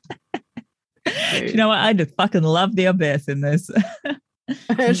 You know what? I just fucking love the Abyss in this.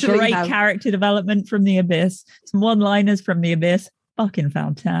 Great character development from the Abyss. Some one-liners from the Abyss. Fucking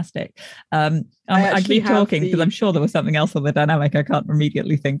fantastic. I keep talking because I'm sure there was something else on the dynamic I can't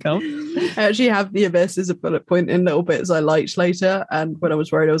immediately think of. I actually have the Abyss as a bullet point in little bits I liked later, and when I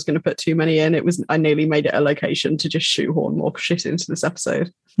was worried I was going to put too many in, I nearly made it a location to just shoehorn more shit into this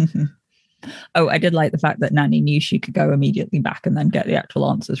episode. Oh, I did like the fact that Nanny knew she could go immediately back and then get the actual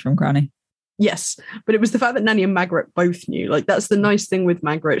answers from Granny. Yes, but it was the fact that Nanny and Margaret both knew. Like, that's the nice thing with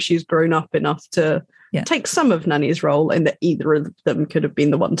Margaret. She's grown up enough to take some of Nanny's role, in that either of them could have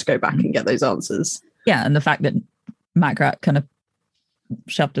been the one to go back and get those answers. Yeah, and the fact that Margaret kind of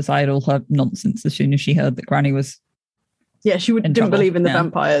shoved aside all her nonsense as soon as she heard that Granny was. Yeah, she didn't believe in the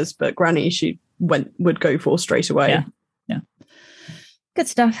vampires, but Granny she would go for straight away. Yeah. Good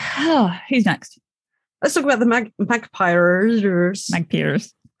stuff. Oh, who's next? Let's talk about the magpiers.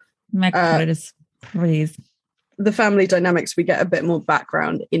 Magpiers, please. The family dynamics, we get a bit more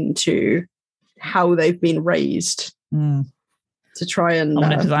background into how they've been raised to try and. I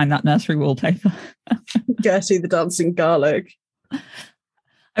want to design that nursery wallpaper. Gertie the dancing garlic.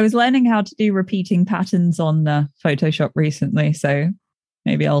 I was learning how to do repeating patterns on Photoshop recently, so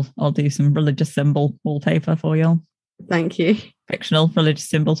maybe I'll do some religious symbol wallpaper for you. Thank you. Fictional religious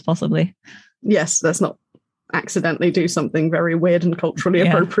symbols, possibly. Yes, let's not accidentally do something very weird and culturally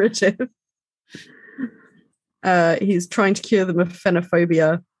appropriative. He's trying to cure them of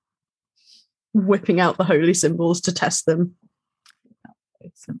phenophobia, whipping out the holy symbols to test them.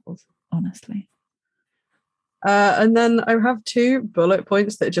 Symbols, honestly. And then I have 2 bullet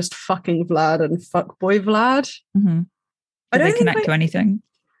points that are just fucking Vlad and fuckboy Vlad. Mm-hmm. Do they connect to anything?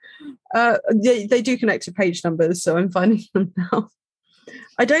 They do connect to page numbers, so I'm finding them now.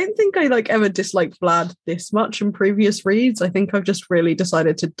 I don't think I ever disliked Vlad this much in previous reads. I think I've just really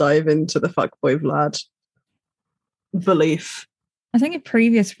decided to dive into the fuckboy Vlad belief. I think in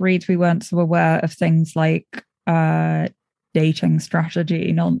previous reads we weren't so aware of things like dating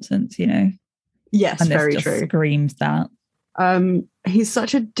strategy nonsense, Yes, and very this just true. Screams that. He's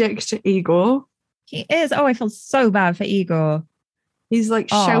such a dick to Igor. He is. Oh, I feel so bad for Igor. He's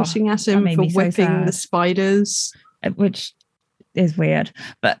shouting at him for whipping the spiders, which is weird,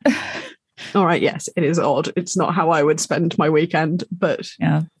 but all right, yes, it is odd. It's not how I would spend my weekend, but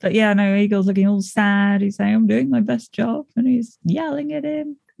no, Igor's looking all sad. He's saying, I'm doing my best job, and he's yelling at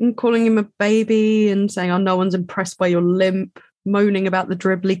him and calling him a baby and saying, oh, no one's impressed by your limp, moaning about the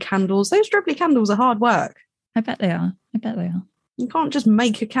dribbly candles. Those dribbly candles are hard work. I bet they are. You can't just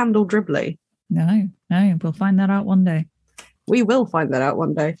make a candle dribbly. No, we'll find that out one day. We will find that out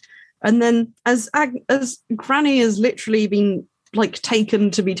one day. And then as Granny has literally been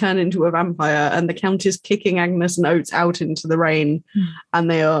taken to be turned into a vampire, and the Count is kicking Agnes and Oates out into the rain, and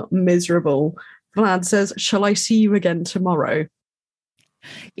they are miserable, Vlad says, shall I see you again tomorrow?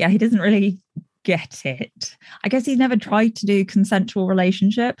 Yeah, he doesn't really get it. I guess he's never tried to do consensual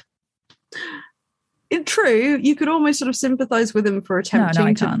relationship. True, you could almost sort of sympathise with him for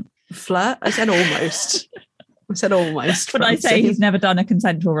attempting to flirt. I said almost. I said almost. But I say he's never done a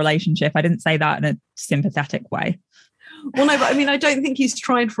consensual relationship. I didn't say that in a sympathetic way. Well, no, but I mean, I don't think he's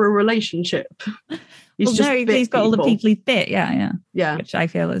tried for a relationship. He's he's got all the people he's bit. Yeah. Which I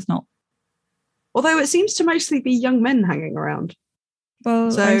feel is not. Although it seems to mostly be young men hanging around.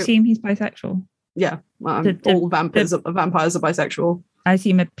 Well, I assume he's bisexual. Yeah, all vampires are bisexual. I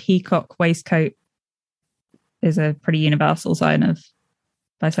assume a peacock waistcoat is a pretty universal sign of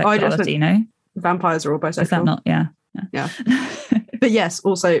bisexuality, no? Vampires are all bisexual. Is that not? Yeah. But yes,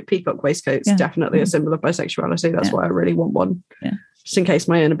 also peacock waistcoats, definitely a symbol of bisexuality. That's why I really want one. Yeah. Just in case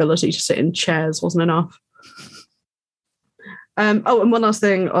my inability to sit in chairs wasn't enough. And one last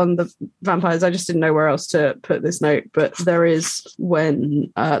thing on the vampires. I just didn't know where else to put this note, but there is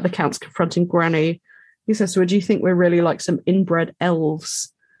when the Count's confronting Granny, he says to her, do you think we're really like some inbred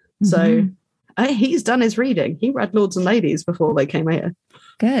elves? So he's done his reading. He read Lords and Ladies before they came here.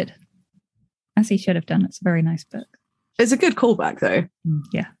 Good. As he should have done. It's a very nice book. It's a good callback, though.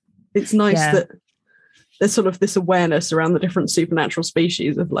 Yeah. It's nice that there's sort of this awareness around the different supernatural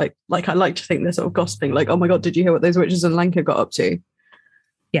species of like I like to think they're sort of gossiping, like, oh my God, did you hear what those witches in Lanka got up to?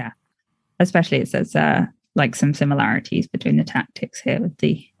 Yeah. Especially it says like some similarities between the tactics here with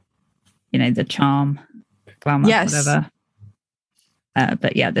the, the charm, glamour, whatever.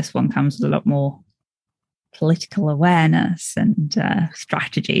 But yeah, this one comes with a lot more political awareness and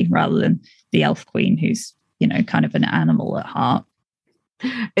strategy rather than the elf queen who's, kind of an animal at heart.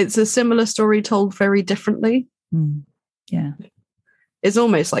 It's a similar story told very differently. Yeah. It's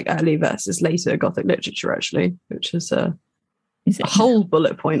almost like early versus later Gothic literature, actually, which is a whole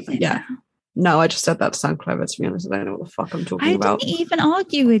bullet point. Yeah. No, I just said that to sound clever, to be honest. I don't know what the fuck I'm talking about. I didn't even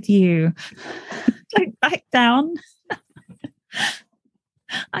argue with you. Don't back down.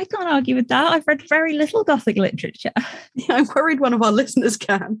 I can't argue with that. I've read very little Gothic literature. Yeah, I'm worried one of our listeners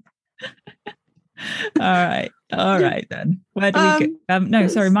can. All right then. Where do we go? No,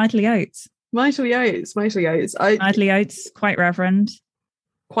 sorry, Mightily Oates. Mightily Oates. Mightily Oates, quite reverend.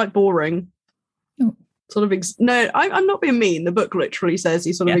 Quite boring. Oh. Sort of. No, I'm not being mean. The book literally says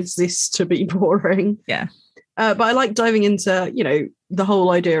he sort of exists to be boring. Yeah. But I like diving into, the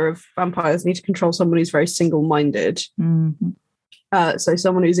whole idea of vampires need to control someone who's very single-minded. So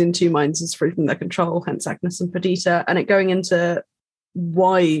someone who's in two minds is free from their control, hence Agnes and Perdita, and it going into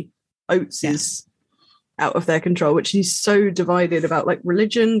why Oates is out of their control, which he's so divided about, like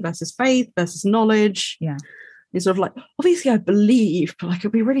religion versus faith versus knowledge. Yeah. He's sort of like, obviously I believe, but like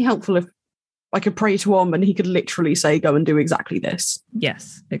it'd be really helpful if I could pray to him and he could literally say, go and do exactly this.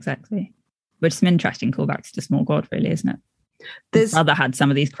 Yes, exactly. Which is some interesting callbacks to Small God, really, isn't it? His brother had some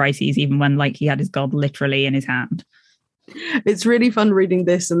of these crises, even when like he had his God literally in his hand. It's really fun reading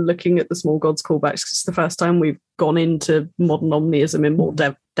this and looking at the Small Gods callbacks, because it's the first time we've gone into modern omniism in more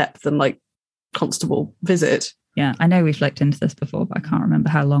depth than like Constable Visit. Yeah, I know we've looked into this before, but I can't remember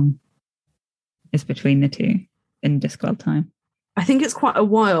how long is between the two in Discworld time. I think it's quite a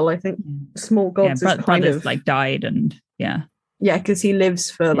while. I think Small Gods is kind of like died and because he lives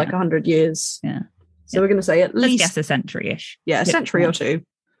for like 100 years. Yeah, so we're going to say at least a century-ish. Yeah, a century or two.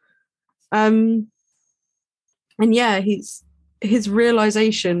 And his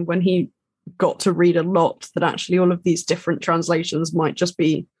realization when he got to read a lot that actually all of these different translations might just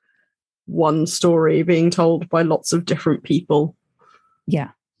be one story being told by lots of different people. Yeah.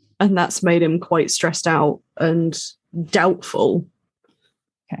 And that's made him quite stressed out and doubtful.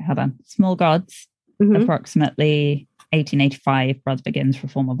 Okay, hold on. Small Gods, approximately 1885, Brother begins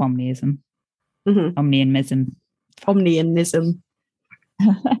reform of Omniism. Omnianism.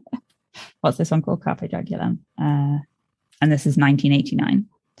 What's this one called? Carpe Jagulum. And this is 1989.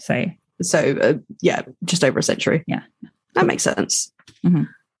 So just over a century. Yeah. That makes sense.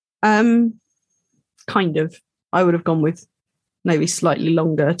 Kind of. I would have gone with maybe slightly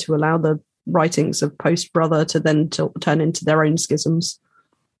longer to allow the writings of post-Brother to then turn into their own schisms.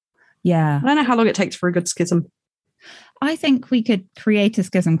 Yeah. I don't know how long it takes for a good schism. I think we could create a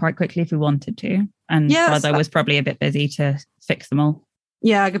schism quite quickly if we wanted to. And Brother was probably a bit busy to fix them all.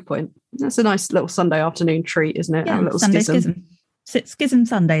 Yeah, good point. That's a nice little Sunday afternoon treat, isn't it? Yeah, a little Sunday schism. Schism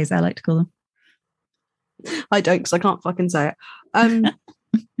Sundays, I like to call them. I don't, because I can't fucking say it.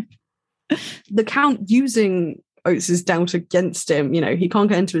 The Count using Oates' doubt against him, he can't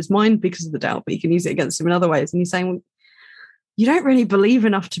get into his mind because of the doubt, but he can use it against him in other ways. And he's saying, well, you don't really believe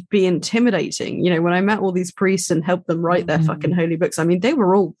enough to be intimidating. When I met all these priests and helped them write their fucking holy books, I mean, they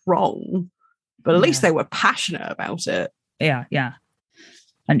were all wrong, but at least they were passionate about it. Yeah, yeah.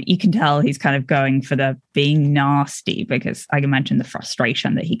 And you can tell he's kind of going for the being nasty, because I can imagine the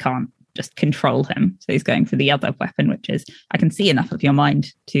frustration that he can't just control him. So he's going for the other weapon, which is, I can see enough of your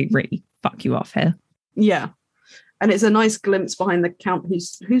mind to really fuck you off here. Yeah. And it's a nice glimpse behind the Count,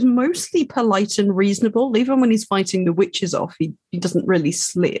 who's mostly polite and reasonable. Even when he's fighting the witches off, he doesn't really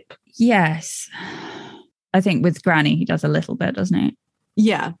slip. Yes. I think with Granny, he does a little bit, doesn't he?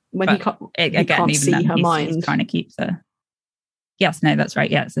 Yeah. When he can't see her mind. He's trying to keep the... Yes, no, that's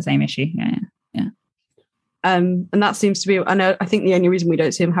right. Yeah, it's the same issue. Yeah. And that seems to be... And I think the only reason we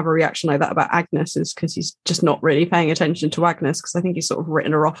don't see him have a reaction like that about Agnes is because he's just not really paying attention to Agnes, because I think he's sort of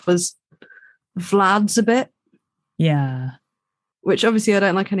written her off as Vlad's a bit. Yeah. Which obviously I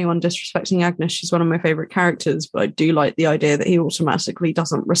don't like anyone disrespecting Agnes. She's one of my favourite characters, but I do like the idea that he automatically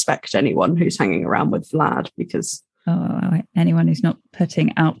doesn't respect anyone who's hanging around with Vlad because... Oh, anyone who's not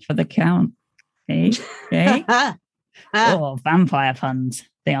putting out for the Count. Eh? Oh, vampire puns.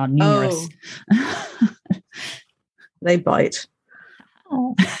 They are numerous. Oh. They bite.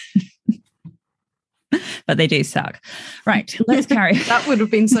 Oh. But they do suck. Right, let's carry on. That would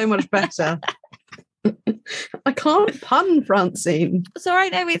have been so much better. I can't pun, Francine. It's all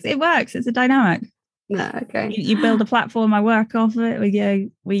right. No, it works. It's a dynamic. No, okay. You build a platform. I work off of it.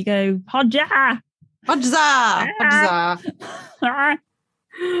 We go. Hodja.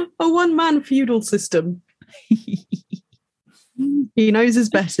 A one-man feudal system. He knows his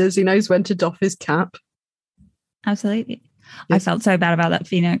betters. He knows when to doff his cap. Absolutely. Yes. I felt so bad about that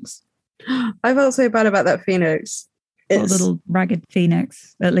Phoenix. I felt so bad about that Phoenix. Poor little ragged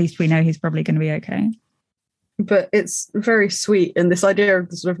Phoenix. At least we know he's probably going to be okay. But it's very sweet. And this idea of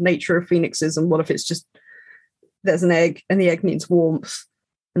the sort of nature of Phoenixes, and what if it's just there's an egg and the egg needs warmth,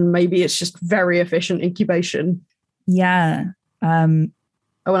 and maybe it's just very efficient incubation. Yeah.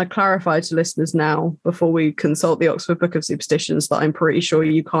 I want to clarify to listeners now, before we consult the Oxford Book of Superstitions, that I'm pretty sure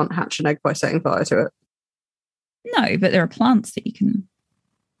you can't hatch an egg by setting fire to it. No, but there are plants that you can...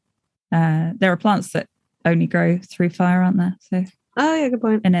 there are plants that only grow through fire, aren't there? So, oh yeah, good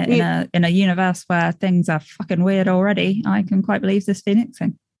point. In a universe where things are fucking weird already, I can quite believe this Phoenix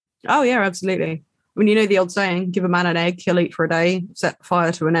thing. Oh yeah, absolutely. I mean, you know the old saying: "Give a man an egg, he'll eat for a day. Set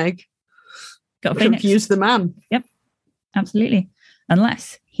fire to an egg, got a Phoenix. Confuse the man." Yep, absolutely.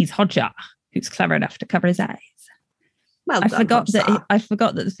 Unless he's Hodja, who's clever enough to cover his eyes. Well, I forgot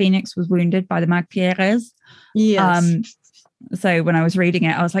that the Phoenix was wounded by the Magpieres. Yes. So when I was reading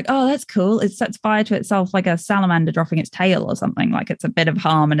it, I was like, oh, that's cool. It sets fire to itself like a salamander dropping its tail or something. Like it's a bit of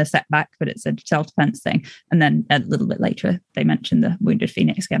harm and a setback, but it's a self-defense thing. And then a little bit later, they mentioned the wounded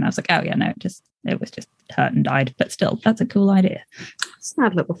Phoenix again. I was like, oh yeah, no, it was just hurt and died. But still, that's a cool idea.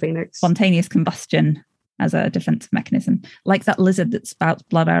 Sad little Phoenix. Spontaneous combustion as a defense mechanism, like that lizard that spouts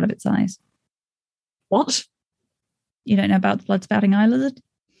blood out of its eyes. What? You don't know about the blood spouting eye lizard?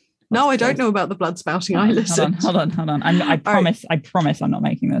 No, I don't know about the blood spouting eye lizard. Hold on. I promise I'm not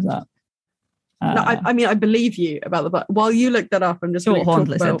making this up. No, I mean, I believe you about the blood. While you look that up, I'm just short-horned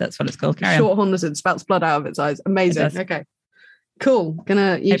lizard. That's what it's called. Short-horned lizard spouts blood out of its eyes. Amazing. Okay, cool.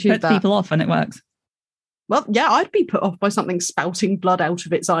 Gonna YouTube it puts people off, and it works. Well, yeah, I'd be put off by something spouting blood out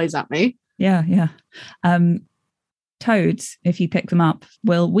of its eyes at me. Yeah. Toads, if you pick them up,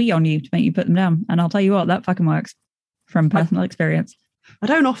 will wee on you to make you put them down. And I'll tell you what, that fucking works from personal experience. I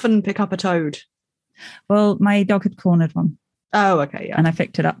don't often pick up a toad. Well, my dog had cornered one. Oh, okay, yeah. And I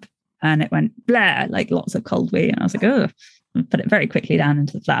picked it up and it went blah, like lots of cold wee. And I was like, oh, and put it very quickly down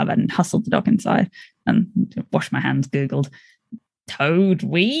into the flower bed and hustled the dog inside and washed my hands, Googled toad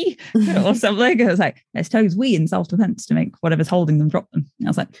wee or something. I was like, there's toads wee in self-defense to make whatever's holding them drop them. And I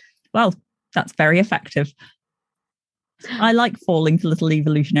was like, well, that's very effective. I like falling for little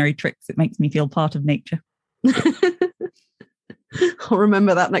evolutionary tricks. It makes me feel part of nature. I'll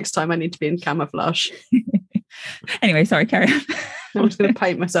remember that next time I need to be in camouflage. Anyway, sorry, carry on. I'm just going to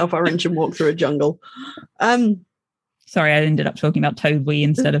paint myself orange and walk through a jungle. Sorry, I ended up talking about toad wee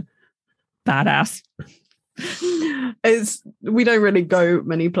instead of badass. We don't really go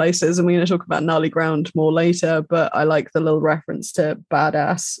many places, and we're going to talk about gnarly ground more later, but I like the little reference to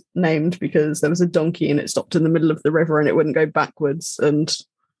badass named because there was a donkey and it stopped in the middle of the river and it wouldn't go backwards, and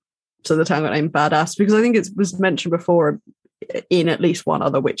so the town got named Badass because I think it was mentioned before in at least one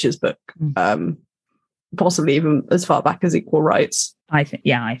other witches book, possibly even as far back as Equal Rights. I think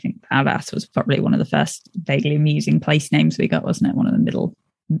Badass was probably one of the first vaguely amusing place names we got, wasn't it? One of the middle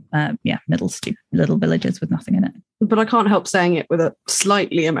stupid little villages with nothing in it. But I can't help saying it with a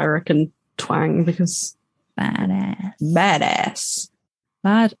slightly American twang because badass.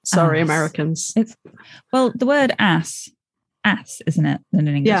 Sorry, Americans. The word ass, isn't it? In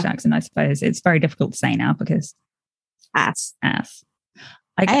an English accent, I suppose it's very difficult to say now because ass.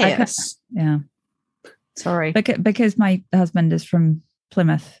 Yeah. Sorry, because my husband is from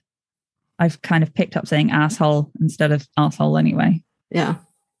Plymouth. I've kind of picked up saying asshole instead of arsehole anyway. Yeah.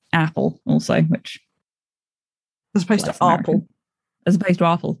 Apple also, which As opposed to Less American. apple. As opposed to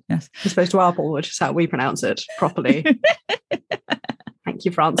apple, yes. As opposed to apple, which is how we pronounce it properly. Thank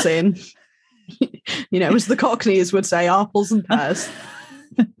you, Francine. As the Cockneys would say, apples and pears.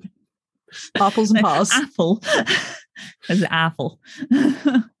 Apples and pears. Apple. As apple.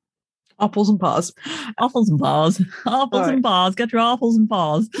 Apples and pears. Apples and pears. Apples and pears. Get your apples and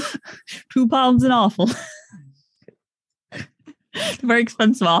pears. £2 an apple. Very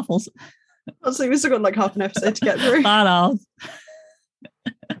expensive apples. So we've still got like half an episode to get through. Badass.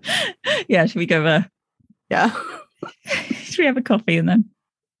 Yeah, should we go there? Yeah. Should we have a coffee and then?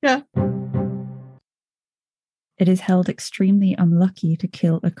 Yeah. It is held extremely unlucky to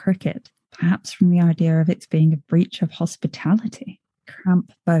kill a cricket, perhaps from the idea of its being a breach of hospitality.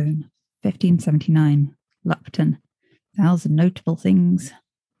 Cramp bone, 1579, Lupton. 1,000 notable things.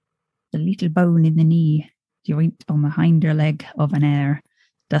 The little bone in the knee, joint on the hinder leg of an hare,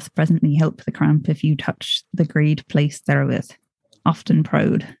 doth presently help the cramp if you touch the greed place therewith. Often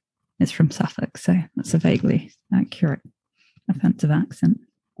prode is from Suffolk, so that's a vaguely accurate offensive accent.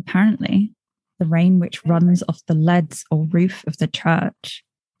 Apparently, the rain which runs off the leads or roof of the church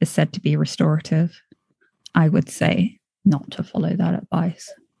is said to be restorative. I would say not to follow that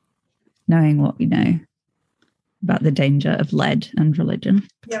advice, knowing what we know about the danger of lead and religion.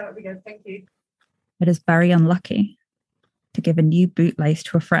 Yeah, that'd be good. Thank you. It is very unlucky to give a new bootlace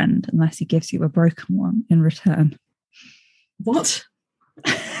to a friend unless he gives you a broken one in return. What?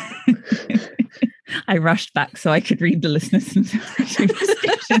 I rushed back so I could read the listeners'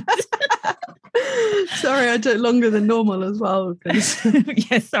 superstitions. Sorry, I took longer than normal as well.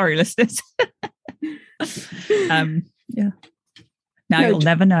 Yes, sorry, listeners. Yeah. Now you'll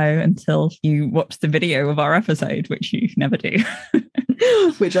never know until you watch the video of our episode, which you never do.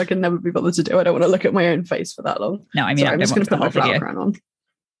 Which I can never be bothered to do. I don't want to look at my own face for that long. No, I mean, sorry, I'm just going to put my flower crown on.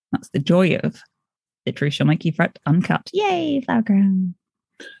 That's the joy of the True Shall Make You Fret Uncut. Yay, flower crown.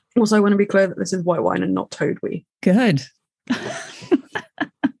 Also, I want to be clear that this is white wine and not toad wee. Good.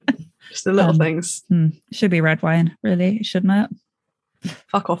 Just the little things. Should be red wine, really, shouldn't it?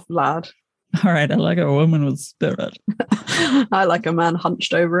 Fuck off, lad. All right, I like a woman with spirit. I like a man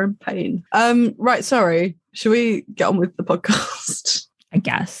hunched over in pain. Right, sorry. Should we get on with the podcast? I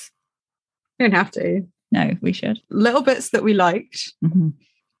guess. We don't have to. No, we should. Little bits that we liked. Mm-hmm.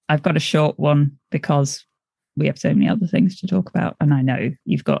 I've got a short one because we have so many other things to talk about. And I know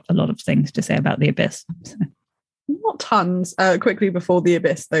you've got a lot of things to say about The Abyss. So. Not tons. Quickly before The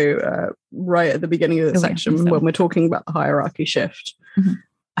Abyss, though, right at the beginning of the section, when we're talking about the hierarchy shift,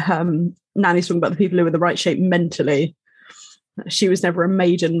 Nanny's talking about the people who were the right shape mentally. She was never a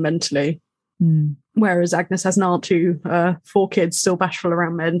maiden mentally. Whereas Agnes has an aunt who, 4 kids, still bashful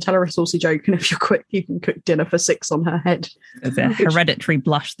around men, tell her a saucy joke, and if you're quick, you can cook dinner for 6 on her head. There's a hereditary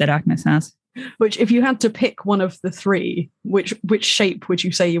blush that Agnes has. Which, if you had to pick one of the 3, which shape would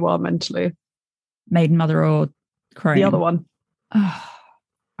you say you are mentally? Maiden, mother, or crone? The other one.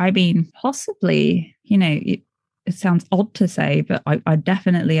 I mean, possibly, it sounds odd to say, but I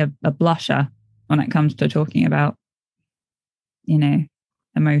definitely a blusher when it comes to talking about,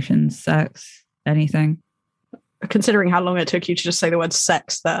 emotions, sex, anything. Considering how long it took you to just say the word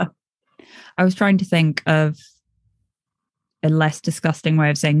sex there. I was trying to think of a less disgusting way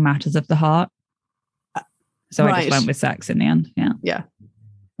of saying matters of the heart. So I just went with sex in the end. Yeah. Yeah.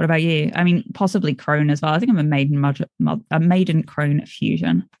 What about you? I mean, possibly crone as well. I think I'm a maiden crone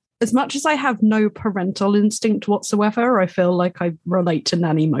fusion. As much as I have no parental instinct whatsoever, I feel like I relate to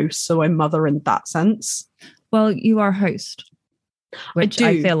Nanny most, so I'm mother in that sense. Well, you are host, which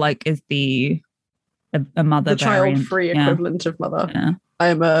I feel like is a mother, the child-free equivalent of mother. Yeah. I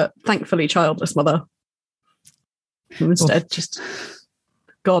am a thankfully childless mother. Instead,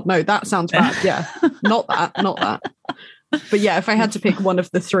 God, no, that sounds bad. Yeah, not that. But yeah, if I had to pick one of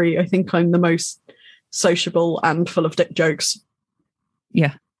the 3, I think I'm the most sociable and full of dick jokes.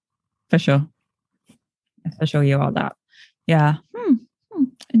 Yeah, for sure. For sure you are that. Yeah.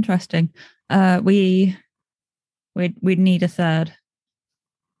 Interesting. We'd need a third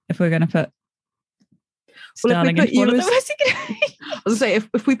if we're going to put Sterling in one of the I was going to say,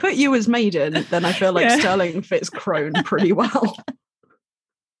 if we put you as maiden, then I feel like Sterling fits crone pretty well.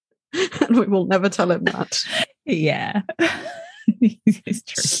 And we will never tell him that. Yeah. It's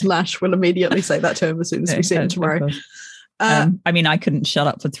true. / we'll immediately say that to him as soon as we see him tomorrow. I mean, I couldn't shut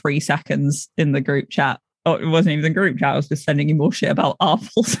up for 3 seconds in the group chat. Oh, it wasn't even the group chat. I was just sending you more shit about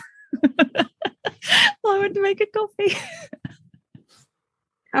apples. I went to make a coffee.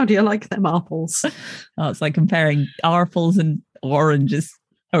 How do you like them apples? Oh, it's like comparing apples and oranges.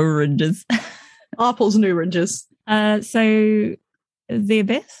 Apples and oranges. So The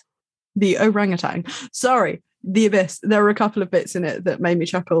Abyss? The orangutan. Sorry. The Abyss. There were a couple of bits in it that made me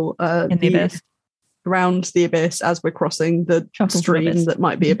chuckle. In the Abyss. Around the Abyss, as we're crossing the stream that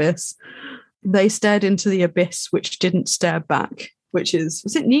might be Abyss, they stared into the abyss, which didn't stare back, which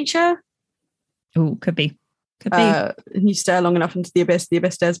was it Nietzsche? Oh, could be. And you stare long enough into the abyss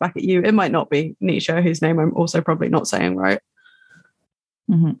stares back at you. It might not be Nietzsche, whose name I'm also probably not saying right.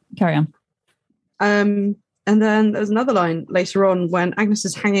 Mm-hmm. Carry on. And then there's another line later on when Agnes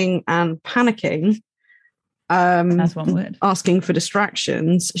is hanging and panicking. That's one word. Asking for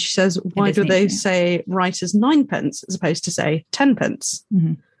distractions. She says, why do they say writers 9p as opposed to say 10p?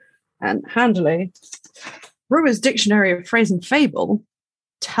 Mm-hmm. And handily, Brewer's Dictionary of Phrase and Fable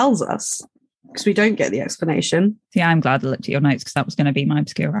tells us, because we don't get the explanation. Yeah, I'm glad I looked at your notes because that was going to be my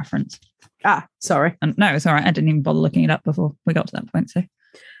obscure reference. Sorry. And no, it's all right. I didn't even bother looking it up before we got to that point. So,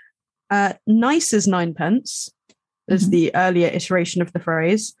 nice as 9p is the earlier iteration of the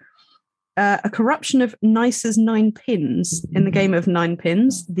phrase. A corruption of nice as 9 pins. In the game of 9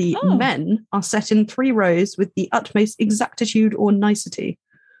 pins, the men are set in 3 rows with the utmost exactitude or nicety.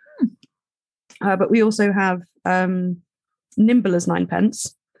 But we also have nimble as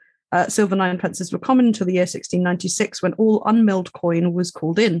 9p. Silver 9p were common until the year 1696 when all unmilled coin was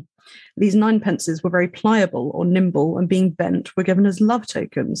called in. These 9p were very pliable or nimble, and being bent were given as love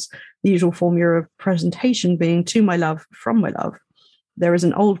tokens, the usual formula of presentation being to my love, from my love. There is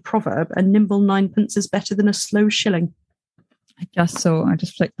an old proverb, a nimble 9p is better than a slow shilling. I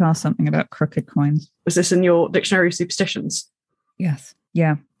just flicked past something about crooked coins. Was this in your dictionary of superstitions? Yes.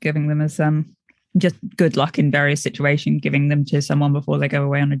 Yeah. Giving them as just good luck in various situations, giving them to someone before they go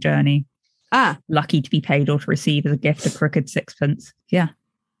away on a journey. Lucky to be paid or to receive as a gift a crooked 6p. Yeah.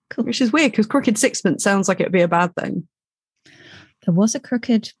 Cool. Which is weird because crooked 6p sounds like it'd be a bad thing. There was a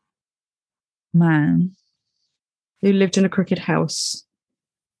crooked man who lived in a crooked house.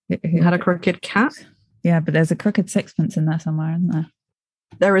 Who had a crooked cat. Yeah, but there's a crooked 6p in there somewhere, isn't there?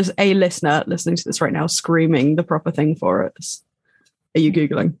 There is a listener listening to this right now screaming the proper thing for us. Are you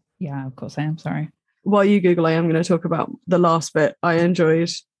Googling? Yeah, of course I am. Sorry. While you Google, I am going to talk about the last bit I enjoyed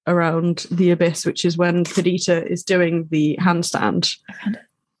around the abyss, which is when Perdita is doing the handstand. I found it.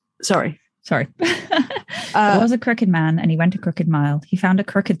 Sorry. There was a crooked man and he went a crooked mile. He found a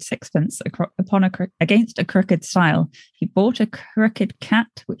crooked 6p against a crooked stile. He bought a crooked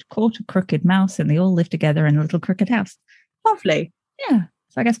cat which caught a crooked mouse, and they all lived together in a little crooked house. Lovely. Yeah.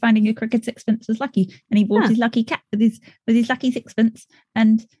 So I guess finding a crooked 6p was lucky, and he bought his lucky cat with his lucky 6p,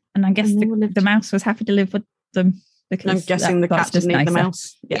 and I guess the mouse was happy to live with them because I'm guessing the cat didn't eat the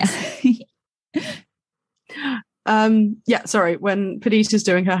mouse. Yes. Sorry. When Perdita's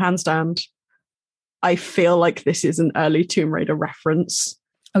doing her handstand, I feel like this is an early Tomb Raider reference.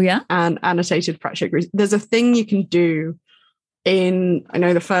 Oh yeah, and annotated Pratchett agrees. There's a thing you can do in, I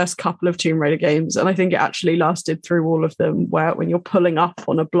know, the first couple of Tomb Raider games, and I think it actually lasted through all of them, where when you're pulling up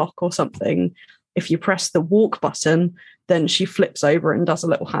on a block or something, if you press the walk button, then she flips over and does a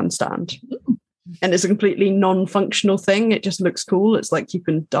little handstand. Ooh. And it's a completely non-functional thing. It just looks cool. It's like you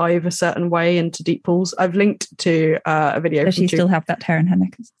can dive a certain way into deep pools. I've linked to a video. Does she still have that hair in her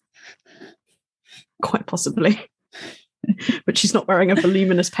knickers? Quite possibly. But she's not wearing a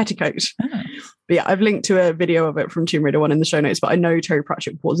voluminous petticoat. Oh. But yeah, I've linked to a video of it from Tomb Raider 1 in the show notes, but I know Terry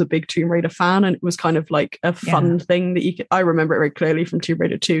Pratchett was a big Tomb Raider fan, and it was kind of like a fun thing that you could, I remember it very clearly from Tomb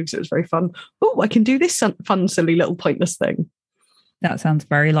Raider 2 because it was very fun. Oh, I can do this fun, silly little pointless thing. That sounds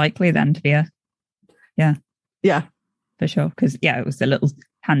very likely then to be Yeah. For sure. Because it was the little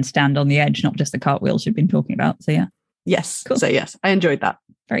handstand on the edge, not just the cartwheel she'd been talking about. So yeah. Yes. Cool. So yes, I enjoyed that.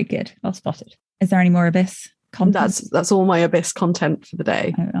 Very good. Well spotted. Is there any more Abyss content? That's all my Abyss content for the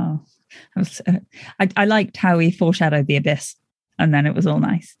day. I liked how he foreshadowed the Abyss, and then it was all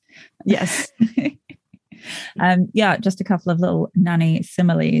nice. Yes. Just a couple of little nanny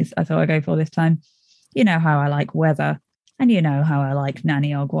similes I thought I'd go for this time. You know how I like weather, and you know how I like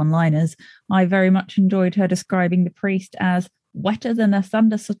Nanny Og one-liners. I very much enjoyed her describing the priest as wetter than a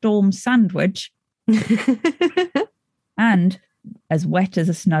thunderstorm sandwich and as wet as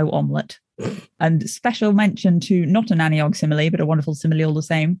a snow omelette. And special mention to not a Nanny Og simile, but a wonderful simile all the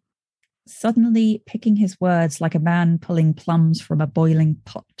same. Suddenly picking his words like a man pulling plums from a boiling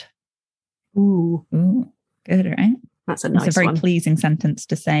pot. Ooh. Good, right? That's a nice one. It's a very pleasing sentence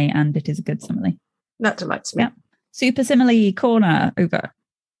to say, and it is a good simile. That delights me. Yeah. Super simile corner over.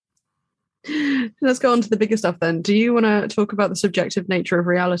 Let's go on to the bigger stuff then. Do you want to talk about the subjective nature of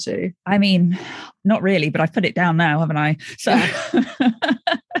reality? I mean, not really, but I've put it down now, haven't I? So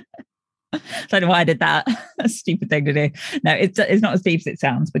I don't know why I did that. A stupid thing to do. No, it's not as deep as it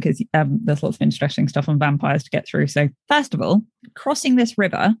sounds, because there's lots of interesting stuff on vampires to get through. So first of all, crossing this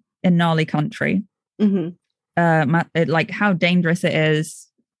river in gnarly country, like how dangerous it is,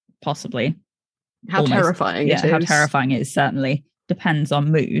 possibly. How terrifying it is. How terrifying it is certainly depends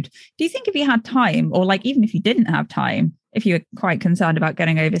on mood. Do you think if you had time, or like even if you didn't have time, if you were quite concerned about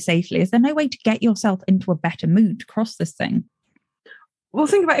getting over safely, is there no way to get yourself into a better mood to cross this thing? Well,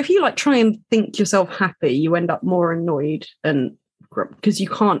 think about if you like try and think yourself happy, you end up more annoyed, and because you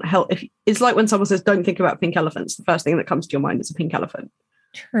can't help. If it's like when someone says, "Don't think about pink elephants," the first thing that comes to your mind is a pink elephant.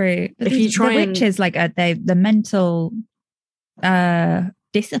 True. If you try, which is like the mental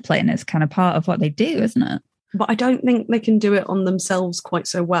discipline is kind of part of what they do, isn't it? But I don't think they can do it on themselves quite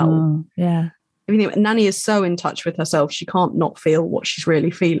so well. Oh, yeah. I mean, Nanny is so in touch with herself, she can't not feel what she's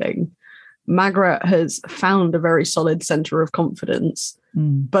really feeling. Margaret has found a very solid centre of confidence,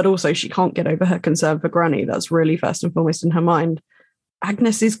 but also she can't get over her concern for Granny. That's really first and foremost in her mind.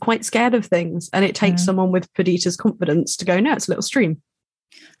 Agnes is quite scared of things, and it takes someone with Perdita's confidence to go, no, it's a little stream.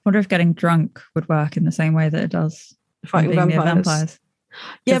 I wonder if getting drunk would work in the same way that it does fighting vampires.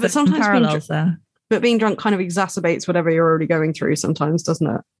 Yeah, but sometimes parallels there. But being drunk kind of exacerbates whatever you're already going through sometimes, doesn't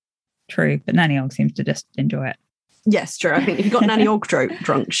it? True, but Nanny Ogg seems to just enjoy it. Yes, true. I think if you got Nanny Ogg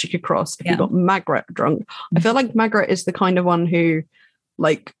drunk, she could cross. If you got Margaret drunk, I feel like Margaret is the kind of one who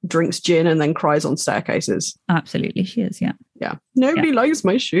like drinks gin and then cries on staircases. Absolutely, she is, yeah. Yeah. Nobody likes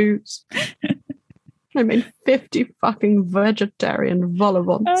my shoes. I made 50 fucking vegetarian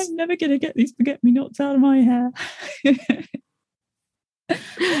vol-au-vents. I'm never going to get these forget-me-nots out of my hair.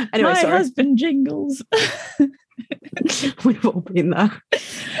 Anyway, my husband jingles. We've all been there.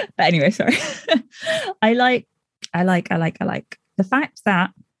 But anyway, sorry. I like the fact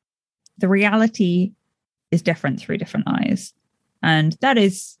that the reality is different through different eyes. And that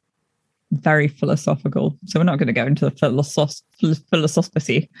is very philosophical. So we're not going to go into the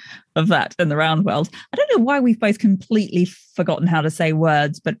philosophy of that in the round world. I don't know why we've both completely forgotten how to say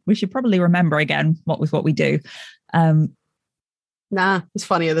words, but we should probably remember again what we do. Nah, it's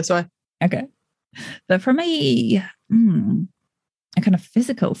funnier this way. Okay. But for me, a kind of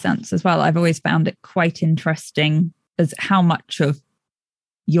physical sense as well, I've always found it quite interesting as how much of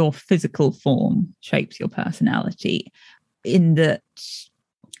your physical form shapes your personality. In that,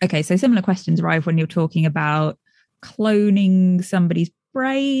 okay, so similar questions arrive when you're talking about cloning somebody's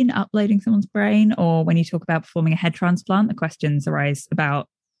brain, uploading someone's brain, or when you talk about performing a head transplant, the questions arise about,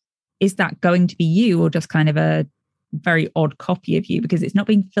 is that going to be you or just kind of a very odd copy of you? Because it's not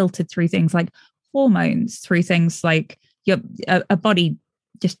being filtered through things like hormones, through things like a body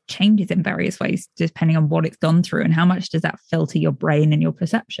just changes in various ways depending on what it's gone through, and how much does that filter your brain and your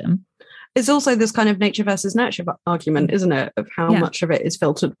perception. It's also this kind of nature versus nurture argument, isn't it, of how much of it is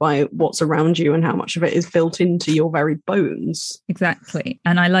filtered by what's around you and how much of it is built into your very bones. Exactly.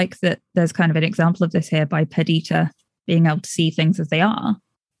 And I like that there's kind of an example of this here by Perdita being able to see things as they are.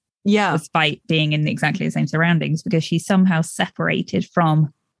 Yeah. Despite being in exactly the same surroundings, because she's somehow separated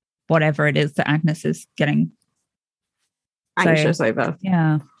from whatever it is that Agnes is getting anxious over.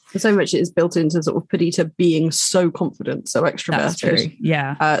 Yeah. So much is built into sort of Perdita being so confident, so extroverted. That's true.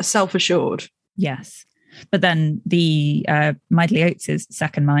 Yeah. Self-assured. Yes. But then the Mightily Oates'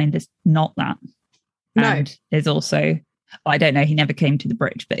 second mind is not that. And is also, I don't know, he never came to the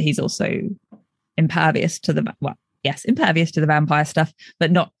bridge, but he's also impervious to the vampire stuff,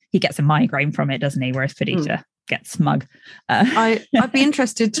 but not, he gets a migraine from it, doesn't he? Whereas Perdita gets smug. I'd be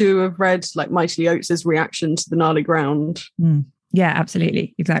interested to have read like Mightily Oates' reaction to the gnarly ground. Yeah,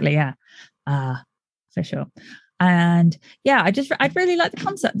 absolutely. Exactly. Yeah. For sure. And yeah, I'd really like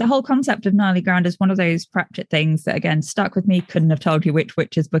the whole concept of gnarly ground is one of those Pratchett things that again stuck with me. Couldn't have told you which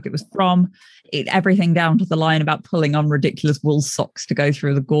witch's book it was from. Everything down to the line about pulling on ridiculous wool socks to go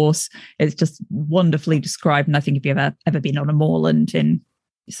through the gorse. It's just wonderfully described. And I think if you've ever been on a moorland in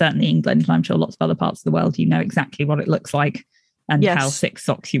certainly England, and I'm sure lots of other parts of the world, you know exactly what it looks like. And how thick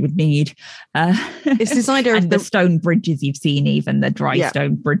socks you would need. It's this idea of the stone bridges you've seen, even the dry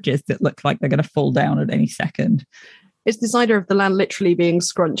stone bridges that look like they're going to fall down at any second. It's this idea of the land literally being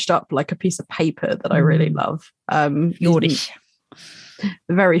scrunched up like a piece of paper that I really love. Fjordish.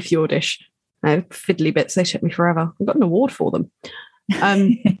 Very Fjordish. Fiddly bits, they took me forever. I got an award for them.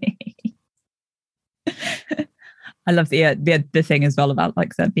 I love the thing as well about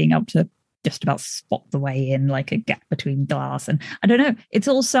like that being able to just about spot the way in like a gap between glass. And I don't know, it's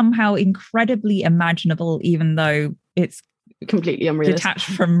all somehow incredibly imaginable, even though it's completely unrealistic, detached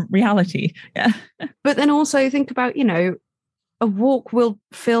from reality. Yeah. But then also think about, a walk will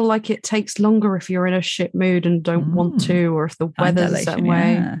feel like it takes longer if you're in a shit mood and don't want to, or if the weather's a certain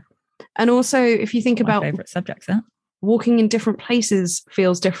way. And also if you think about favorite subjects, walking in different places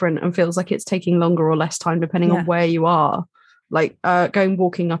feels different and feels like it's taking longer or less time depending on where you are. Like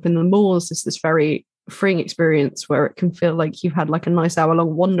walking up in the moors is this very freeing experience where it can feel like you've had like a nice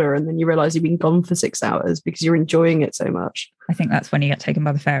hour-long wander and then you realise you've been gone for 6 hours because you're enjoying it so much. I think that's when you get taken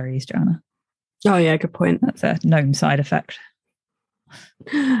by the fairies, Joanna. Oh yeah, good point. That's a known side effect.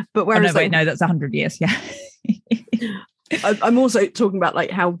 But whereas no, that's 100 years. Yeah. I'm also talking about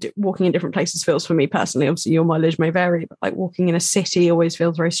like how walking in different places feels for me personally. Obviously, your mileage may vary, but like walking in a city always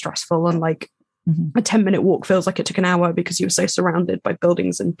feels very stressful, and like a 10-minute walk feels like it took an hour because you were so surrounded by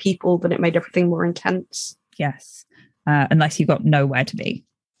buildings and people that it made everything more intense. Yes, unless you got nowhere to be.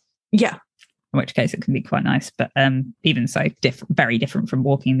 Yeah, in which case it can be quite nice. But even so, very different from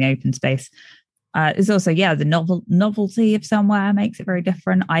walking in the open space. There's also the novelty of somewhere makes it very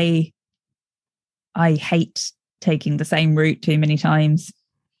different. I hate taking the same route too many times,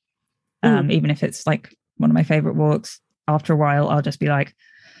 even if it's like one of my favorite walks. After a while, I'll just be like,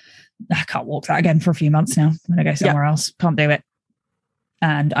 I can't walk that again for a few months now. I'm gonna go somewhere else. Can't do it.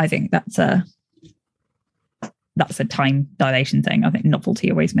 And I think that's a time dilation thing. I think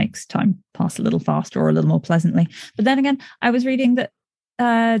novelty always makes time pass a little faster or a little more pleasantly. But then again, I was reading that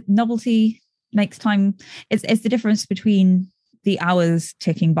novelty makes time. It's the difference between the hours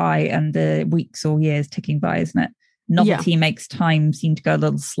ticking by and the weeks or years ticking by, isn't it? Novelty makes time seem to go a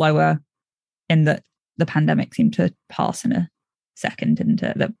little slower, in that the pandemic seemed to pass in a second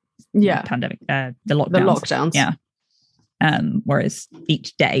into the pandemic, the lockdowns. Yeah. Whereas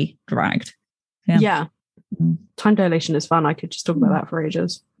each day dragged. Yeah. Time dilation is fun. I could just talk about that for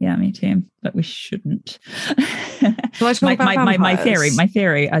ages. Yeah, me too. But we shouldn't. My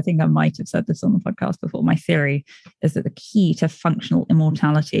theory, I think I might have said this on the podcast before. My theory is that the key to functional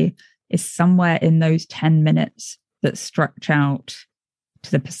immortality is somewhere in those 10 minutes that stretch out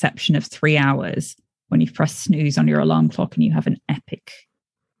to the perception of 3 hours when you press snooze on your alarm clock and you have an epic,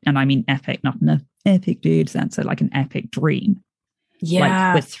 and I mean epic, not an epic dude sense, so like an epic dream.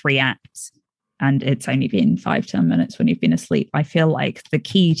 Yeah. Like with 3 acts. And it's only been 5-10 minutes when you've been asleep. I feel like the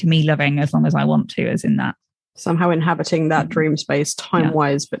key to me living as long as I want to is in that. Somehow inhabiting that dream space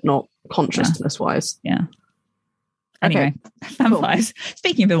time-wise, but not consciousness-wise. Yeah. Anyway, vampires. Cool.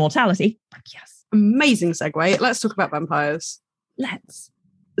 Speaking of immortality, yes. Amazing segue. Let's talk about vampires. Let's.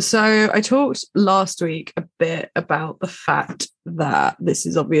 So I talked last week a bit about the fact that this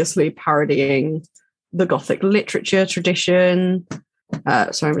is obviously parodying the Gothic literature tradition.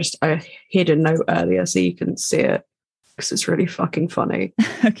 So I hid a note earlier so you can see it because it's really fucking funny.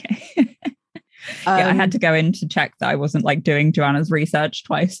 Okay. I had to go in to check that I wasn't like doing Joanna's research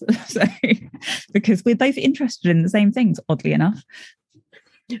twice. So, because we're both interested in the same things, oddly enough.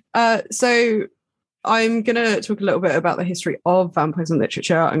 So I'm going to talk a little bit about the history of vampires and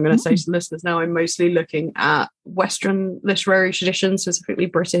literature. I'm going to say to the listeners now, I'm mostly looking at Western literary traditions, specifically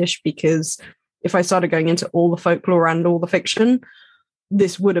British, because if I started going into all the folklore and all the fiction,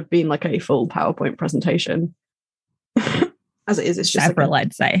 this would have been like a full PowerPoint presentation. As it is, it's just several,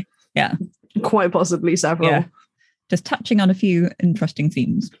 I'd say. Yeah. Quite possibly several. Yeah. Just touching on a few interesting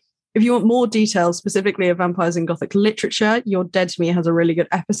themes. If you want more details specifically of vampires in Gothic literature, You're Dead to Me has a really good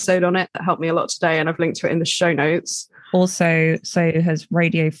episode on it that helped me a lot today, and I've linked to it in the show notes. Also, so has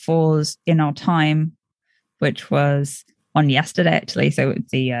Radio 4's In Our Time, which was on yesterday, actually. So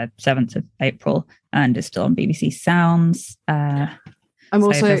it's the 7th of April, and it's still on BBC Sounds.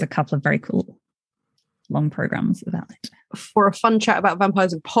 There's a couple of very cool long programs about it. For a fun chat about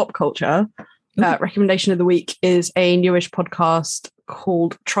vampires and pop culture, recommendation of the week is a newish podcast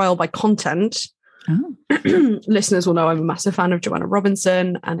called Trial by Content. Oh. Listeners will know I'm a massive fan of Joanna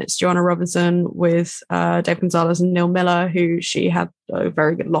Robinson, and it's Joanna Robinson with Dave Gonzalez and Neil Miller, who she had a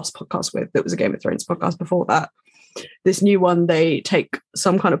very good Lost podcast with. That was a Game of Thrones podcast before that. This new one, they take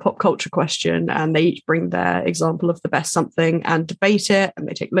some kind of pop culture question and they each bring their example of the best something and debate it, and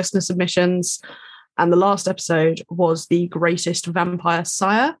they take listener submissions. And the last episode was the greatest vampire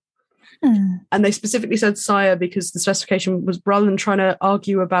sire. And they specifically said sire because the specification was, rather than trying to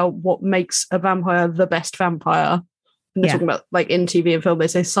argue about what makes a vampire the best vampire, and they're talking about like in TV and film, they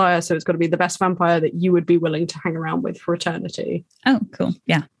say sire, so it's got to be the best vampire that you would be willing to hang around with for eternity. Oh, cool.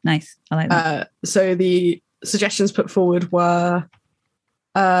 Yeah, nice. I like that. So the suggestions put forward were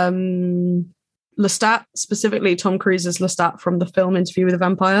Lestat, specifically Tom Cruise's Lestat from the film Interview with a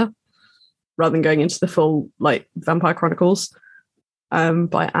Vampire, rather than going into the full like Vampire Chronicles,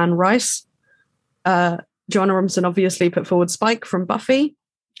 by Anne Rice. Joanna Robinson obviously put forward Spike from Buffy.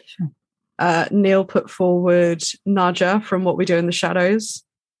 Sure. Neil put forward Naja from What We Do in the Shadows,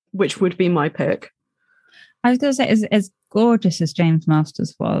 which would be my pick. I was going to say, as gorgeous as James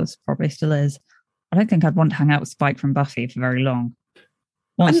Masters was, probably still is, I don't think I'd want to hang out with Spike from Buffy for very long.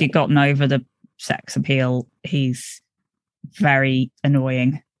 Once you've gotten over the sex appeal, he's very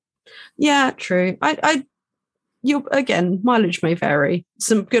annoying. Yeah, true. You again, mileage may vary.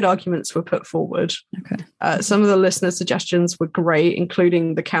 Some good arguments were put forward. Okay. Some of the listener suggestions were great,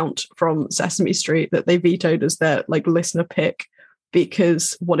 including the Count from Sesame Street that they vetoed as their like listener pick,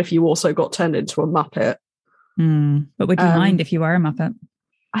 because what if you also got turned into a Muppet? But would you mind if you were a Muppet?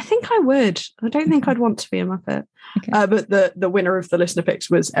 I think I would. I don't think I'd want to be a Muppet. Okay. But the winner of the listener picks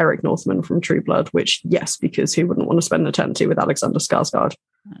was Eric Northman from True Blood, which, yes, because who wouldn't want to spend eternity with Alexander Skarsgård?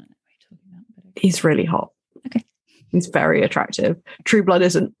 I don't know what you're talking about, but He's really hot. Okay. He's very attractive. True Blood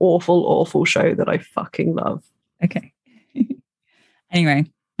is an awful, awful show that I fucking love. Okay. Anyway,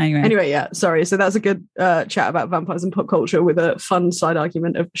 yeah, sorry. So that's a good chat about vampires and pop culture with a fun side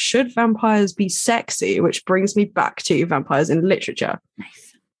argument of should vampires be sexy, which brings me back to vampires in literature.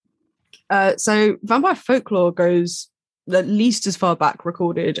 Nice. So vampire folklore goes at least as far back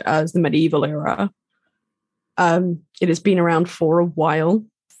recorded as the medieval era. It has been around for a while.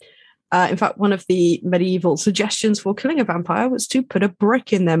 In fact, one of the medieval suggestions for killing a vampire was to put a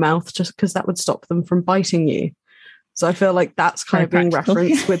brick in their mouth, just because that would stop them from biting you. So I feel like that's kind of being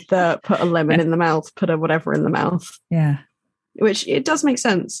referenced with the put a lemon in the mouth, put a whatever in the mouth. Yeah. Which it does make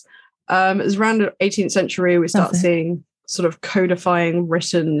sense. As around the 18th century, we start seeing sort of codifying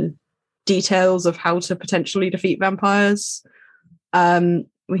written details of how to potentially defeat vampires.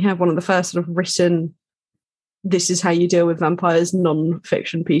 We have one of the first sort of written, this is how you deal with vampires,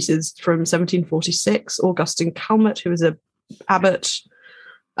 non-fiction pieces from 1746. Augustine Calmet, who was an abbot,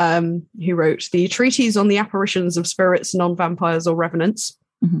 who wrote the Treatise on the Apparitions of Spirits, Non-Vampires or Revenants,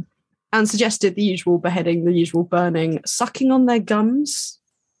 and suggested the usual beheading, the usual burning, sucking on their gums.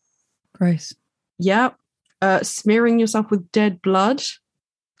 Gross. Yeah. Smearing yourself with dead blood.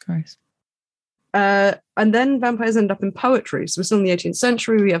 Gross. And then vampires end up in poetry. So we're still in the 18th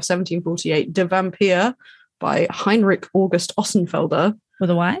century. We have 1748 De Vampire by Heinrich August Ossenfelder. With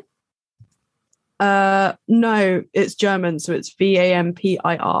a Y? No, it's German, so it's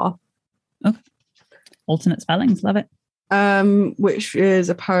Vampir. Okay. Alternate spellings, love it. Which is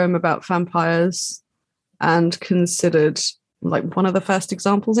a poem about vampires and considered like one of the first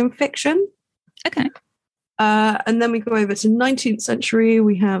examples in fiction. Okay. And then we go over to 19th century.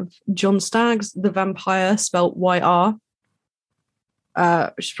 We have John Stagg's The Vampire, spelt Y-R,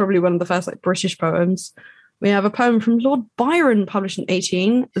 which is probably one of the first like British poems. We have a poem from Lord Byron published in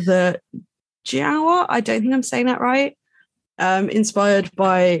 18, The Giaour. I don't think I'm saying that right. Inspired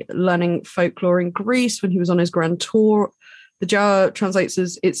by learning folklore in Greece when he was on his grand tour. The Giaour translates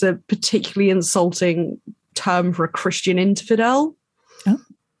as it's a particularly insulting term for a Christian infidel. Oh.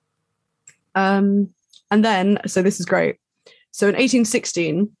 And then, so this is great. So in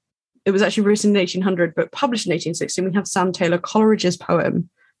 1816, it was actually written in 1800, but published in 1816, we have Sam Taylor Coleridge's poem,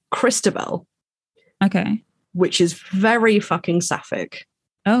 Christabel. Okay. Which is very fucking sapphic.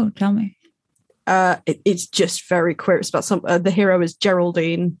 Oh, tell me. It's just very queer. It's about the hero is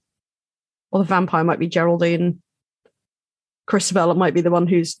Geraldine, or the vampire might be Geraldine. Christabel might be the one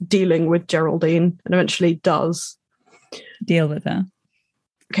who's dealing with Geraldine and eventually does deal with her.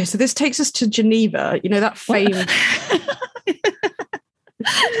 Okay, so this takes us to Geneva. You know that famous.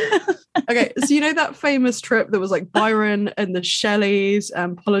 Okay, so you know that famous trip that was like Byron and the Shelleys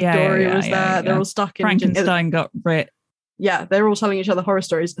and Polidori was there. Yeah. They're all stuck in Frankenstein got writ. Yeah, they're all telling each other horror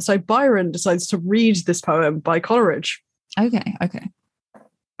stories. So Byron decides to read this poem by Coleridge. Okay.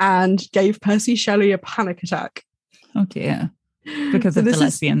 And gave Percy Shelley a panic attack. Oh dear. Because of the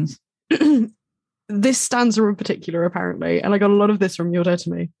lesbians. This stanza in particular, apparently, and I got a lot of this from You're Dead to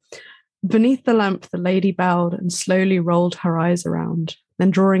Me. Beneath the lamp, the lady bowed and slowly rolled her eyes around. Then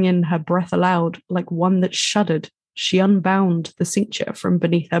drawing in her breath aloud, like one that shuddered, she unbound the cincture from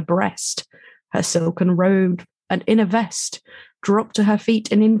beneath her breast. Her silken robe and inner vest dropped to her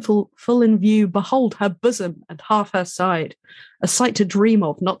feet, and in full in view, behold her bosom and half her side. A sight to dream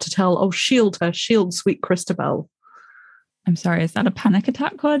of, not to tell. Oh, shield her, shield sweet Christabel. I'm sorry, is that a panic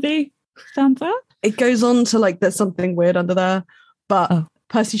attack worthy stanza? It goes on to like there's something weird under there, but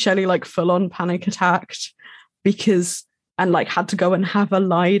Percy Shelley like full on panic attacked and like had to go and have a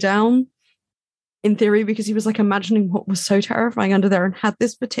lie down in theory because he was like imagining what was so terrifying under there and had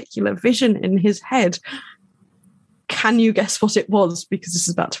this particular vision in his head. Can you guess what it was? Because this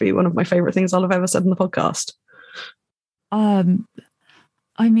is about to be one of my favorite things I'll have ever said in the podcast. I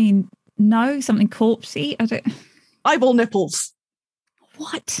mean, no, something corpsey. I don't. Eyeball nipples.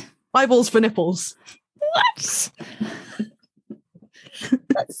 What? Eyeballs for nipples. What?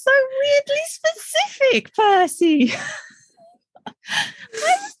 That's so weirdly specific, Percy.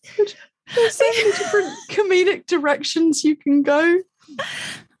 There's so many different comedic directions you can go. Do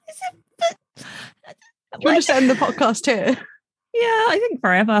you want to end the podcast here? Yeah, I think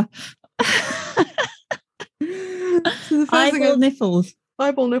forever. So the first thing Eyeball nipples.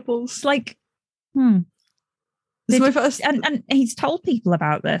 eyeball nipples. It's like, This is my first. And he's told people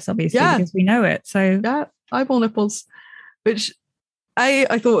about this, obviously, Yeah. because we know it. So Yeah, eyeball nipples. Which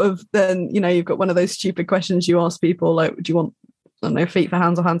I thought of then, you've got one of those stupid questions you ask people, like, do you want, I don't know, feet for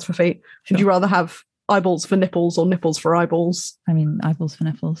hands or hands for feet? Sure. Would you rather have eyeballs for nipples or nipples for eyeballs? I mean, eyeballs for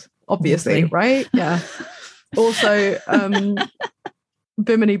nipples. Obviously. Right? Yeah. Also,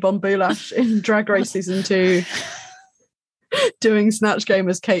 Bimini Bon Boulash in Drag Race Season 2 doing Snatch Game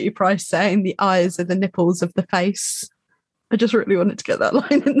as Katie Price saying the eyes are the nipples of the face. I just really wanted to get that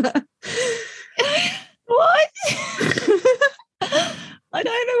line in there. What? I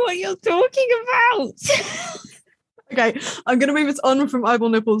don't know what you're talking about. Okay, I'm going to move us on from eyeball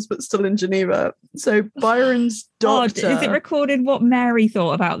nipples, but still in Geneva. So Byron's doctor. Is it recorded what Mary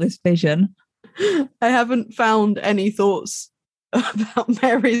thought about this vision? I haven't found any thoughts about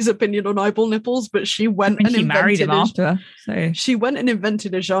Mary's opinion on eyeball nipples, but she went and she married him invented after. So she went and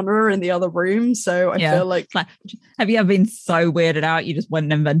invented a genre in the other room. So I feel like, have you ever been so weirded out you just went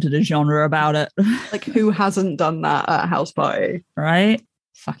and invented a genre about it? like, who hasn't done that at a house party? Right?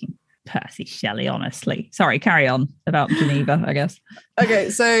 Fucking Percy Shelley, honestly. Sorry, carry on about Geneva, I guess. Okay,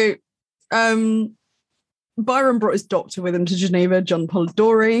 so Byron brought his doctor with him to Geneva, John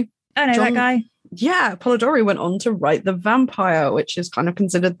Polidori. Oh no, that guy. Yeah, Polidori went on to write The Vampire, which is kind of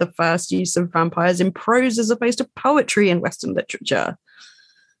considered the first use of vampires in prose as opposed to poetry in Western literature.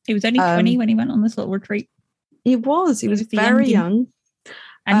 He was only 20 when he went on this little retreat. He was very young.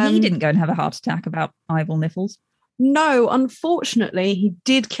 And he didn't go and have a heart attack about eyeball nipples. No, unfortunately, he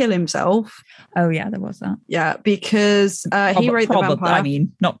did kill himself. Oh, yeah, there was that. Yeah, because he wrote The Vampire. I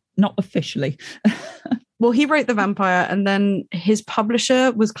mean, not officially. Well, he wrote The Vampire, and then his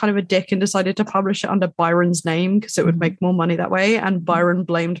publisher was kind of a dick and decided to publish it under Byron's name because it would make more money that way. And Byron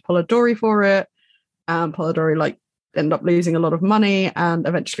blamed Polidori for it. And Polidori ended up losing a lot of money and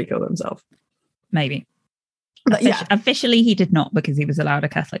eventually killed himself. Maybe. But, Officially, he did not because he was allowed a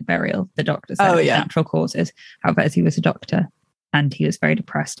Catholic burial. The doctor said natural causes. However, as he was a doctor and he was very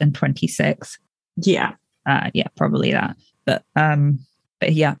depressed and 26. Yeah. Probably that. But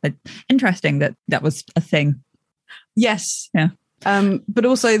yeah, interesting that was a thing. Yes. Yeah. But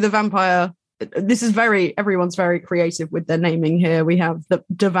also The Vampire, this is everyone's very creative with their naming here. We have the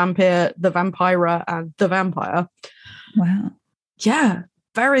Vampire, the Vampira, and the Vampire. Wow. Yeah.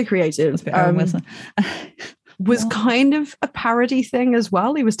 Very creative. Was kind of a parody thing as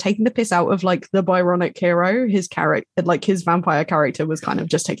well. He was taking the piss out of the Byronic hero. His character, his vampire character, was kind of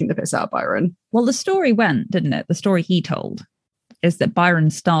just taking the piss out of Byron. Well, the story went, didn't it? The story he told is that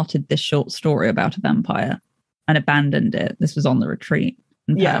Byron started this short story about a vampire and abandoned it. This was on the retreat.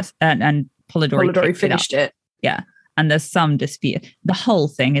 And Polidori finished it. Yeah. And there's some dispute. The whole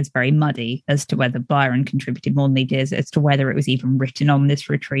thing is very muddy as to whether Byron contributed more than he did, as to whether it was even written on this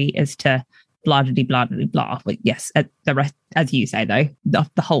retreat, as to blah, blah, blah, blah, blah. But yes, the rest, as you say, though,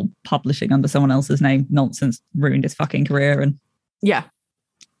 the whole publishing under someone else's name nonsense ruined his fucking career and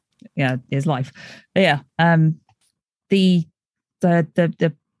his life. But yeah, the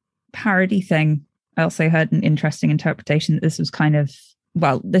parody thing. I also heard an interesting interpretation that this was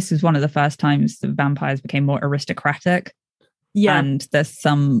this is one of the first times the vampires became more aristocratic. Yeah, and there's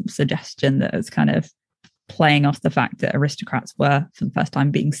some suggestion that it's kind of playing off the fact that aristocrats were for the first time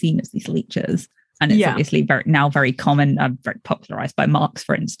being seen as these leeches, and it's obviously very common, very popularized by Marx,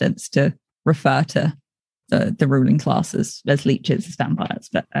 for instance, to refer to the ruling classes as leeches, as vampires,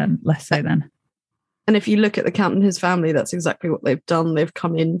 but less so then. And if you look at the Count and his family, that's exactly what they've done. They've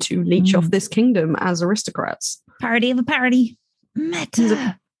come in to leech off this kingdom as aristocrats. Parody of a parody.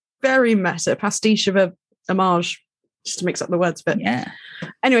 Meta. Very meta. Pastiche of a homage, just to mix up the words a bit. Yeah.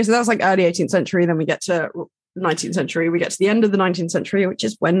 Anyway, so that's early 18th century. Then we get to 19th century. We get to the end of the 19th century, which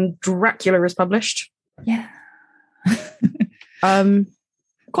is when Dracula is published. Yeah. I've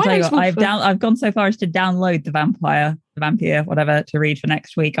gone so far as to download the Vampire, whatever, to read for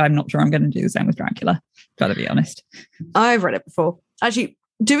next week. I'm not sure I'm going to do the same with Dracula. Gotta be honest. I've read it before. Actually,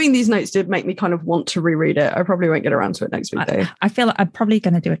 doing these notes did make me kind of want to reread it. I probably won't get around to it next week, though. I feel like I'm probably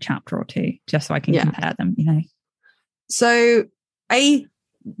going to do a chapter or two just so I can compare them, So,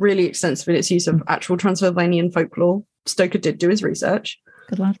 really extensive in its use of actual Transylvanian folklore. Stoker did do his research.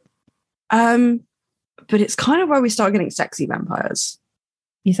 Good lad. But it's kind of where we start getting sexy vampires.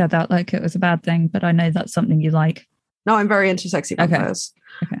 You said that like it was a bad thing, but I know that's something you like. No, I'm very into sexy vampires.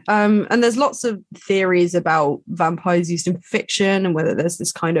 Okay. And there's lots of theories about vampires used in fiction and whether there's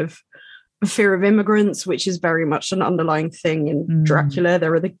this kind of fear of immigrants, which is very much an underlying thing in Dracula.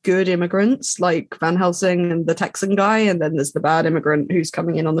 There are the good immigrants like Van Helsing and the Texan guy, and then there's the bad immigrant who's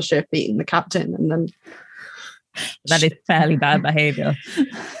coming in on the ship eating the captain, and then that is fairly bad behavior.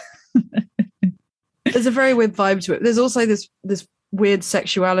 There's a very weird vibe to it. There's also this weird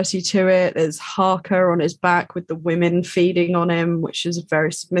sexuality to it. There's Harker on his back with the women feeding on him, which is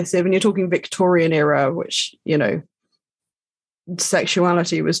very submissive. And you're talking Victorian era, which, you know,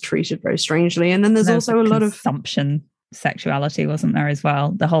 sexuality was treated very strangely. And then there's also a lot of consumption sexuality, wasn't there, as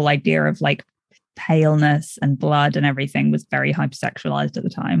well? The whole idea of like paleness and blood and everything was very hypersexualized at the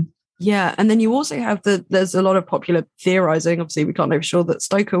time. Yeah. And then you also have there's a lot of popular theorizing. Obviously, we can't know for sure that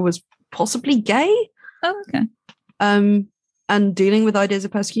Stoker was possibly gay. Oh, okay. And dealing with ideas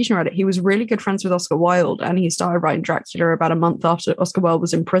of persecution around it. He was really good friends with Oscar Wilde, and he started writing Dracula about a month after Oscar Wilde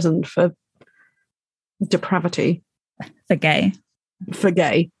was imprisoned for depravity. For gay.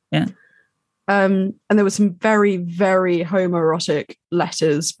 Yeah. And there were some very, very homoerotic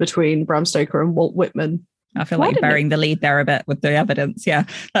letters between Bram Stoker and Walt Whitman. I feel like burying the lead there a bit with the evidence. Yeah,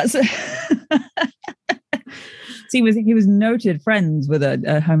 that's. So he was noted friends with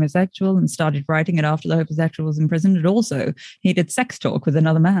a homosexual and started writing it after the homosexual was imprisoned. And also, he did sex talk with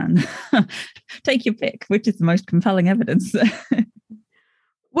another man. Take your pick. Which is the most compelling evidence?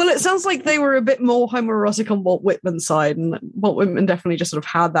 Well, it sounds like they were a bit more homoerotic on Walt Whitman's side, and Walt Whitman definitely just sort of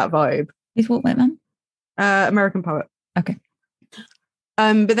had that vibe. Who's Walt Whitman? American poet. Okay.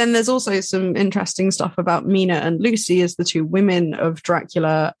 But then there's also some interesting stuff about Mina and Lucy as the two women of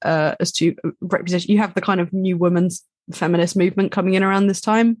Dracula, as to represent. You have the kind of new women's feminist movement coming in around this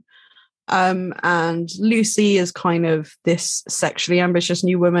time. And Lucy is kind of this sexually ambitious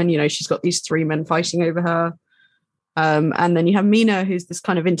new woman. You know, she's got these three men fighting over her. And then you have Mina, who's this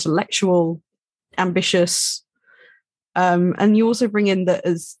kind of intellectual, ambitious. And you also bring in that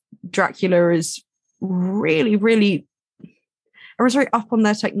as Dracula is really, really, I was very up on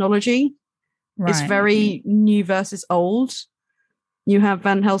their technology. Right. It's very new versus old. You have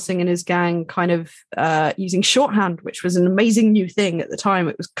Van Helsing and his gang kind of using shorthand, which was an amazing new thing at the time.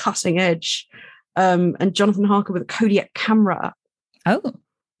 It was cutting edge. And Jonathan Harker with a Kodiak camera. Oh,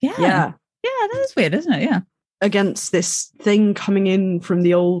 yeah. Yeah, that is weird, isn't it? Yeah. Against this thing coming in from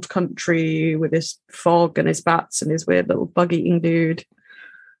the old country with his fog and his bats and his weird little bug-eating dude.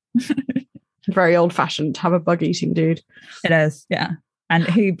 Very old-fashioned to have a bug-eating dude. It is, yeah. And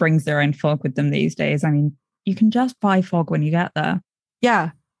who brings their own fog with them these days? I mean, you can just buy fog when you get there.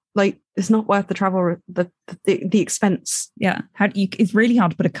 Yeah, like it's not worth the travel, the expense. Yeah, it's really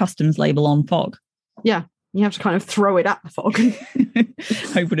hard to put a customs label on fog. Yeah, you have to kind of throw it at the fog.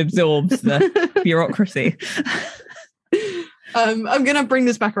 Hope it absorbs the bureaucracy. I'm going to bring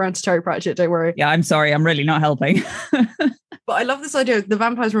this back around to Terry Pratchett, don't worry. Yeah, I'm sorry, I'm really not helping. But I love this idea. The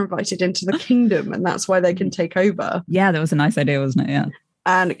vampires were invited into the kingdom, and that's why they can take over. Yeah, that was a nice idea, wasn't it? Yeah.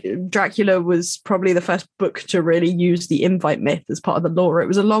 And Dracula was probably the first book to really use the invite myth as part of the lore. It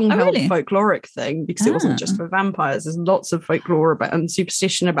was a long-held folkloric thing because it wasn't just for vampires. There's lots of folklore about and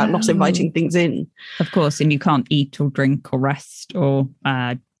superstition about not inviting things in. Of course, and you can't eat or drink or rest or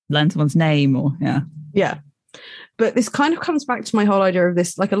learn someone's name or Yeah. But this kind of comes back to my whole idea of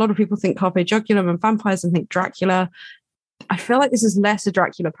this. Like a lot of people think Carpe Jugulum and vampires and think Dracula. I feel like this is less a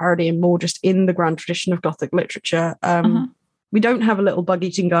Dracula parody and more just in the grand tradition of Gothic literature. We don't have a little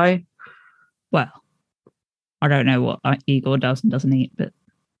bug-eating guy. Well, I don't know what Igor does and doesn't eat, but...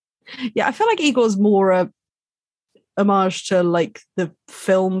 Yeah, I feel like Igor's more a homage to, like, the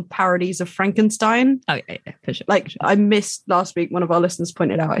film parodies of Frankenstein. Oh, yeah, for sure. Like, I missed last week, one of our listeners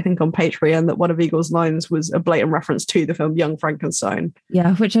pointed out, I think on Patreon, that one of Igor's lines was a blatant reference to the film Young Frankenstein.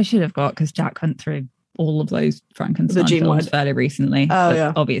 Yeah, which I should have got, because Jack went through all of those Frankenstein films fairly recently. Oh,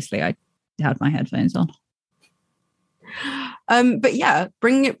 yeah. Obviously, I had my headphones on. But yeah,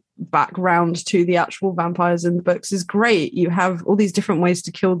 bringing it back round to the actual vampires in the books is great. You have all these different ways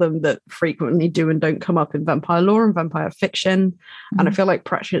to kill them that frequently do and don't come up in vampire lore and vampire fiction. Mm-hmm. And I feel like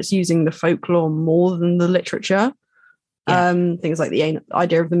Pratchett's using the folklore more than the literature. Yeah. Things like the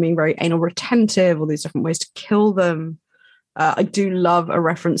idea of them being very anal retentive, all these different ways to kill them. I do love a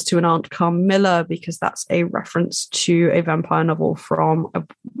reference to an Aunt Carmilla because that's a reference to a vampire novel from, I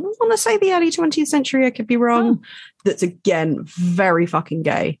want to say the early 20th century. I could be wrong. Oh. That's, again, very fucking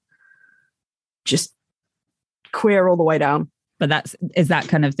gay. Just queer all the way down. But is that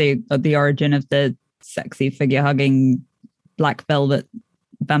kind of the origin of the sexy figure-hugging black velvet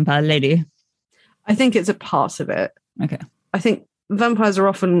vampire lady? I think it's a part of it. Okay. I think vampires are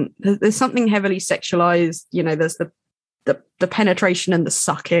often, there's something heavily sexualized. You know, there's the penetration and the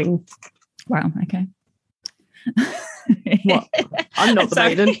sucking. Wow, okay. What? I'm not the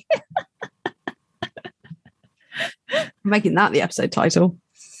maiden. making that the episode title.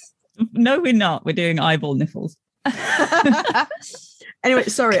 No, we're not. We're doing eyeball niffles. Anyway,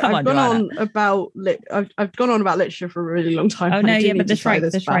 sorry, I've gone on about literature for a really long time. Oh no, yeah, but the Shrike.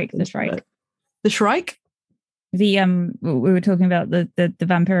 The Shrike? We were talking about the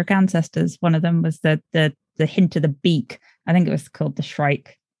vampiric ancestors. One of them was the hint of the beak. I think it was called the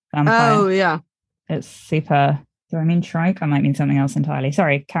Shrike vampire. Oh yeah. It's super. Do I mean Shrike? I might mean something else entirely.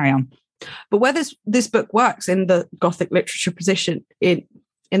 Sorry, carry on. But where this book works in the Gothic literature position in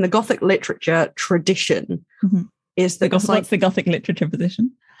the Gothic literature tradition is the what's the Gothic literature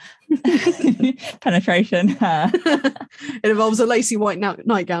position? Penetration. It involves a lacy white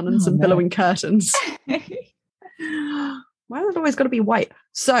nightgown and some billowing curtains. Why has it always got to be white?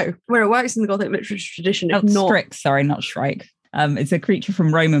 So where it works in the Gothic literature tradition, Strix, sorry, not Shrike. It's a creature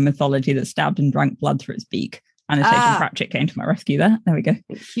from Roman mythology that stabbed and drank blood through its beak. Anastasia Pratchett came to my rescue there. There we go.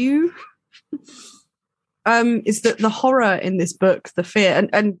 Thank you. Is that the horror in this book, the fear,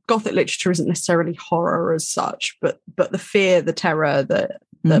 and Gothic literature isn't necessarily horror as such, but the fear, the terror,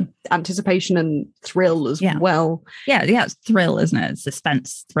 the anticipation and thrill as well. Yeah, it's thrill, isn't it? It's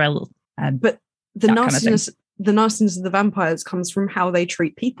suspense, thrill. But the nastiness of the vampires comes from how they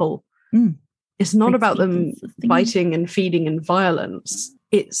treat people. It's not about them biting and feeding and violence.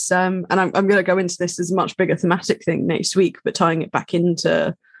 It's and I'm going to go into this as a much bigger thematic thing next week, but tying it back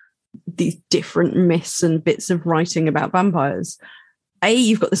into these different myths and bits of writing about vampires.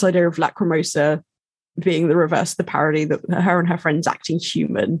 You've got this idea of Lacrimosa being the reverse, the parody that her and her friends acting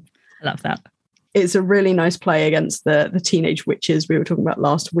human. I love that. It's a really nice play against the teenage witches we were talking about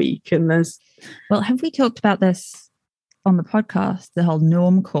last week. And have we talked about this on the podcast? The whole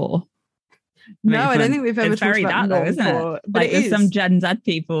normcore. No, I don't think we've ever talked about that, isn't it? But there's some Gen Z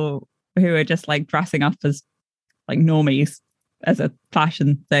people who are just like dressing up as like normies as a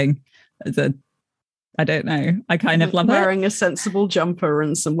fashion thing, I don't know. I kind of love wearing a sensible jumper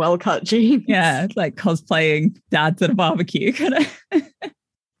and some well-cut jeans. Yeah, it's like cosplaying dads at a barbecue. Kind of.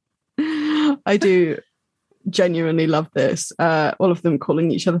 I do genuinely love this. All of them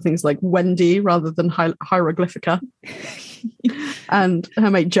calling each other things like Wendy rather than Hieroglyphica. And her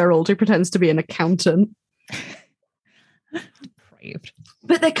mate Gerald, who pretends to be an accountant. Depraved.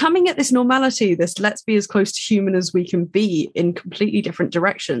 But they're coming at this normality, this let's be as close to human as we can be in completely different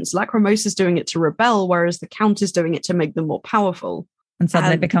directions. Lacrimosa's doing it to rebel, whereas the Count is doing it to make them more powerful. And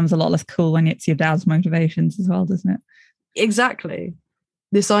suddenly it becomes a lot less cool when it's your dad's motivations as well, doesn't it? Exactly.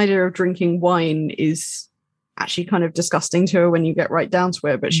 This idea of drinking wine is actually kind of disgusting to her when you get right down to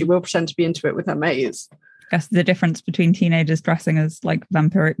it, but she will pretend to be into it with her mates. I guess the difference between teenagers dressing as like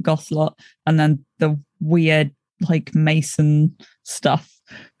vampiric goth lot and then the weird like Mason stuff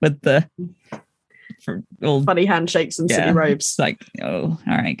with the funny handshakes and silly robes. Like, oh,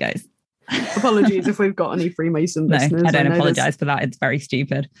 all right, guys. Apologies if we've got any Freemason listeners. I don't apologize for that. It's very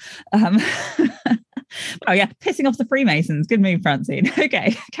stupid. Oh yeah, pissing off the Freemasons. Good move, Francine.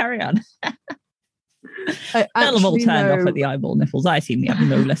 Okay, carry on. They'll have all turned off at the eyeball nipples. I assume we have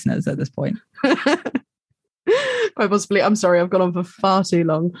no listeners at this point. Quite possibly. I'm sorry, I've gone on for far too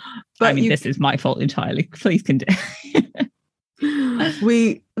long. But I mean, this is my fault entirely. Please continue.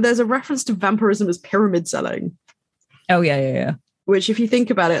 There's a reference to vampirism as pyramid selling. Oh yeah. Which, if you think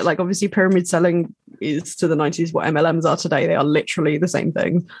about it, like obviously pyramid selling is to the 90s what MLMs are today. They are literally the same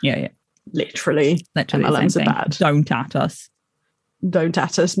thing. Yeah. Literally MLMs are bad. Don't at us. Don't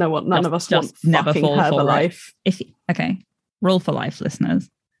at us. None of us want never fucking Herbalife. Okay, rule for life, listeners.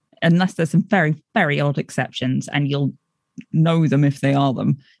 Unless there's some very, very odd exceptions, and you'll know them if they are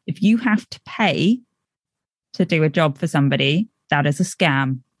them. If you have to pay to do a job for somebody, that is a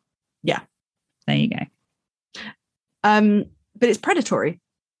scam. Yeah. There you go. But it's predatory.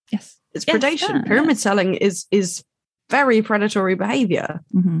 Yes. It's predation. Pyramid selling is very predatory behavior.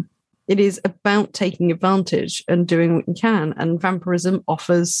 Mm-hmm. It is about taking advantage and doing what you can. And vampirism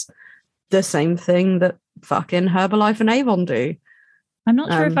offers the same thing that fucking Herbalife and Avon do. I'm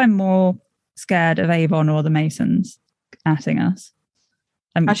not sure if I'm more scared of Avon or the Masons atting us.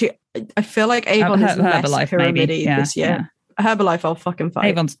 Actually, I feel like Avon is less pyramid-y this year. Yeah. Herbalife, I'll fucking fight.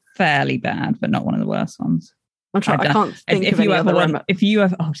 Avon's fairly bad, but not one of the worst ones. I can't think of any other one.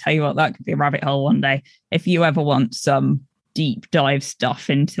 I'll tell you what, that could be a rabbit hole one day. If you ever want some deep dive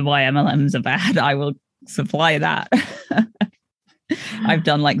stuff into why MLMs are bad, I will supply that. I've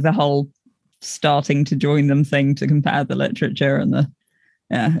done like the whole starting to join them thing to compare the literature and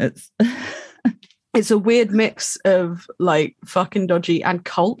it's a weird mix of like fucking dodgy and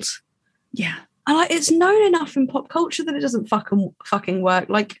cult. Yeah. And like it's known enough in pop culture that it doesn't fucking work.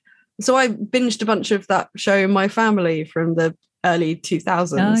 Like, so I binged a bunch of that show My Family from the early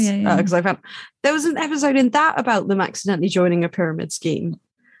 2000s. Oh, yeah. Because I found there was an episode in that about them accidentally joining a pyramid scheme.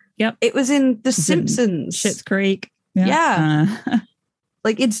 Yep. It was in The Simpsons. Schitt's Creek. Yeah.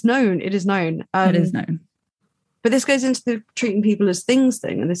 Like, it's known. It is known. It is known. But this goes into the treating people as things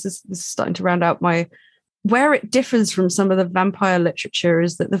thing. And this is starting to round out where it differs from some of the vampire literature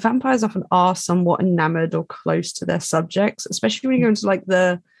is that the vampires often are somewhat enamored or close to their subjects, especially when you go into like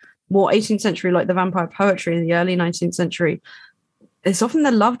the more 18th century, like the vampire poetry in the early 19th century. It's often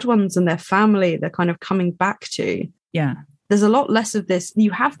their loved ones and their family they're kind of coming back to. Yeah. There's a lot less of this. You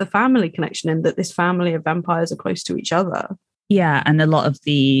have the family connection in that this family of vampires are close to each other. Yeah. And a lot of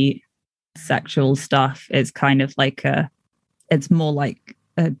the sexual stuff is kind of like it's more like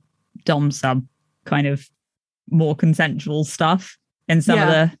a dom sub kind of more consensual stuff in some of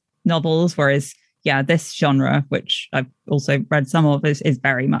the novels. Whereas, this genre, which I've also read some of, is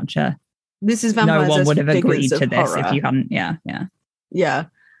very much this is vampires. No one would have agreed to this horror. if you hadn't. Yeah.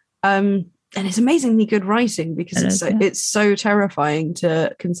 And it's amazingly good writing because it's so terrifying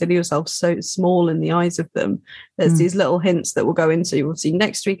to consider yourself so small in the eyes of them. There's these little hints that we'll go into. We'll see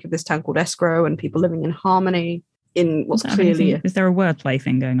next week of this town called Escrow and people living in harmony in what's clearly... Is there a wordplay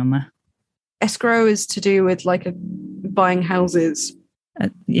thing going on there? Escrow is to do with like buying houses.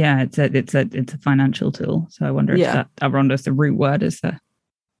 It's a financial tool. So I wonder if the root word is the...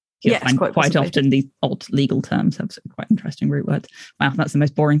 quite often these old legal terms have quite interesting root words. Wow, that's the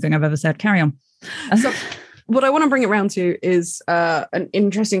most boring thing I've ever said. Carry on. So what I want to bring it around to is an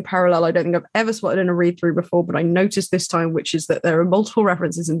interesting parallel I don't think I've ever spotted in a read through before, but I noticed this time, which is that there are multiple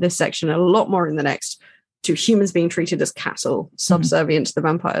references in this section and a lot more in the next to humans being treated as cattle, subservient to the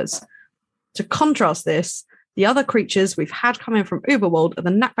vampires. To contrast this, the other creatures we've had coming from Uberworld are the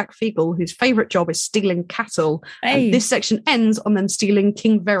Nakbak Feegle, whose favourite job is stealing cattle. Hey. And this section ends on them stealing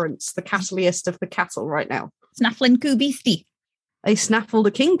King Verence, the cattliest of the cattle right now. Snafflin Kubisti. They snaffled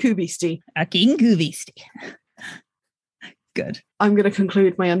a King Kubisti. A King Kubisti. Good. I'm going to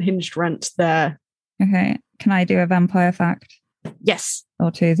conclude my unhinged rant there. Okay. Can I do a vampire fact? Yes.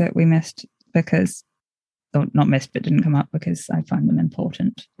 Or two that we missed because... Or not missed, but didn't come up because I find them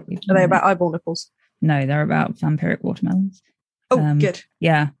important. Are they about eyeball nipples? No, they're about vampiric watermelons. Oh, good.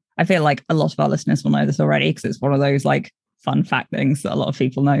 Yeah. I feel like a lot of our listeners will know this already because it's one of those like fun fact things that a lot of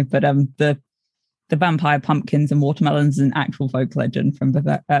people know. But the vampire pumpkins and watermelons is an actual folk legend from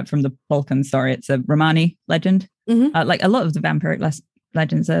the Balkans. Sorry, it's a Romani legend. Mm-hmm. Like a lot of the vampiric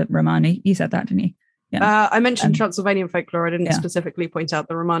legends are Romani. You said that, didn't you? Yeah. I mentioned Transylvanian folklore. I didn't specifically point out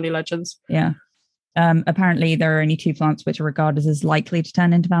the Romani legends. Yeah. Apparently there are only two plants which are regarded as likely to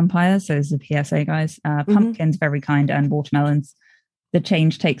turn into vampires. So this is a PSA, guys. Pumpkins, very kind, and watermelons. The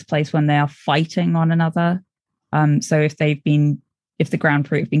change takes place when they are fighting one another. So if the ground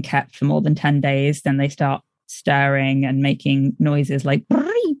fruit have been kept for more than 10 days, then they start stirring and making noises like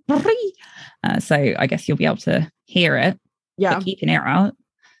brrree, brrree. So I guess you'll be able to hear it. Yeah. But keep an ear out.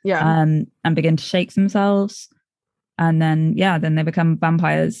 Yeah. And begin to shake themselves. And then they become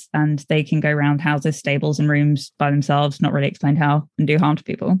vampires and they can go around houses, stables and rooms by themselves, not really explained how, and do harm to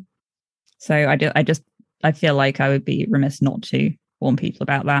people. So I feel like I would be remiss not to warn people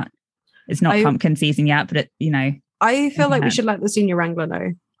about that. It's not pumpkin season yet, but I feel like we should let the senior wrangler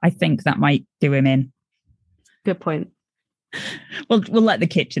know. I think that might do him in. Good point. We'll let the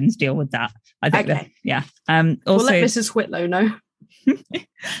kitchens deal with that. I think okay. Also, we'll let Mrs. Whitlow know.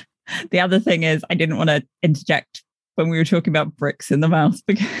 The other thing is I didn't want to interject when we were talking about bricks in the mouth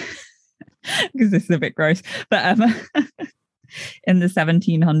because this is a bit gross. But in the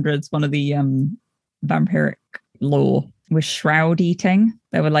 1700s, one of the vampiric law was shroud eating.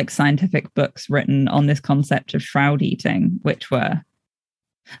 There were like scientific books written on this concept of shroud eating, which were,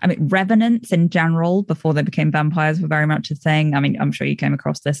 revenants in general, before they became vampires, were very much a thing. I'm sure you came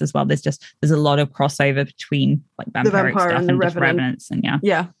across this as well. There's a lot of crossover between like vampiric stuff and just revenants. And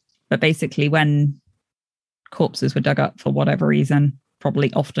yeah. But basically when corpses were dug up for whatever reason,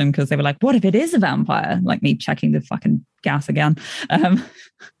 probably often because they were like, what if it is a vampire? Like me checking the fucking gas again.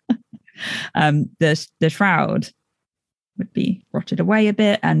 The shroud would be rotted away a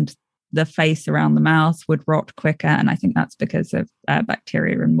bit and the face around the mouth would rot quicker. And I think that's because of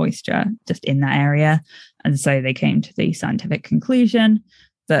bacteria and moisture just in that area. And so they came to the scientific conclusion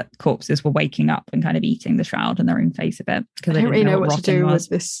that corpses were waking up and kind of eating the shroud in their own face a bit. I don't really know what to do with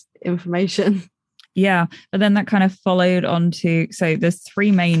this information. Yeah, but then that kind of followed on to, so there's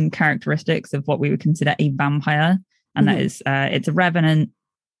three main characteristics of what we would consider a vampire. And that is, it's a revenant,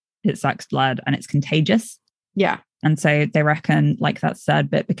 it sucks blood, and it's contagious. Yeah. And so they reckon like that third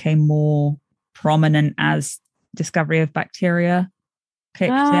bit became more prominent as discovery of bacteria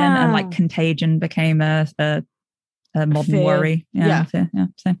kicked in and like contagion became a a modern Fear. worry. Fear. Yeah.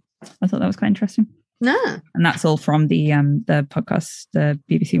 So I thought that was quite interesting. Nah. And that's all from the podcast, the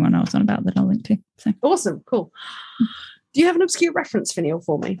BBC one I was on about that I'll link to. So Awesome. Cool. Do you have an obscure reference, Finial,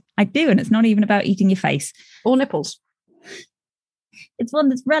 for me? I do, and it's not even about eating your face. Or nipples? It's one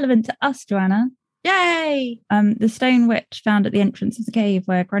that's relevant to us, Joanna. Yay! The stone witch found at the entrance of the cave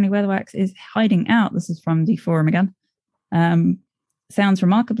where Granny Weatherwax is hiding out. This is from the forum again. Sounds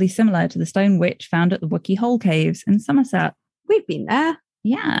remarkably similar to the stone witch found at the Wookey Hole Caves in Somerset. We've been there.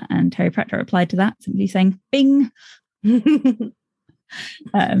 Yeah, and Terry Pratchett replied to that, simply saying, "Bing." That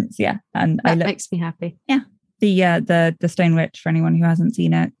and makes me happy. Yeah, the stone witch, for anyone who hasn't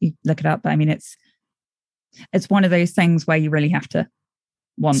seen it, you look it up. But I mean, it's one of those things where you really have to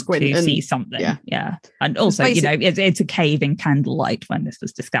want Squint to and see something. yeah. And also, it's a cave in candlelight when this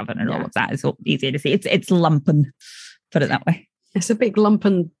was discovered, and all of that is all easier to see. It's lumpen, put it that way. It's a big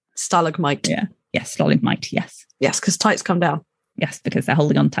lumpen stalagmite. Yeah. Yes, stalagmite. Yes. Yes, because tights come down. Yes, because they're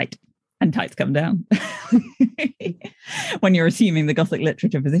holding on tight, and tights come down. When you're assuming the Gothic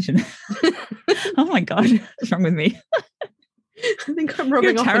literature position. Oh my God, what's wrong with me? I think I'm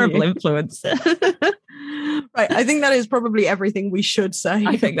rubbing off on terrible you. influence. Right, I think that is probably everything we should say.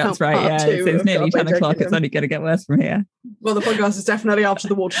 I think that's right. Yeah, it's nearly 10 o'clock. It's only going to get worse from here. Well, the podcast is definitely after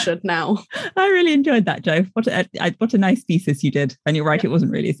the watershed now. I really enjoyed that, Joe. What a nice thesis you did. And you're right, It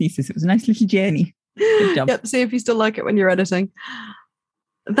wasn't really a thesis. It was a nice little journey. Good job. Yep. See if you still like it when you're editing.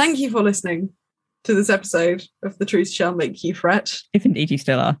 Thank you for listening to this episode of The Truth Shall Make You Fret. If indeed you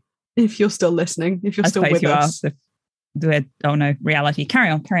still are. If you're still listening. If you're still with us. Oh no, reality. Carry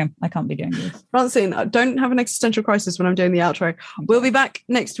on. I can't be doing this. Francine, don't have an existential crisis when I'm doing the outro. We'll be back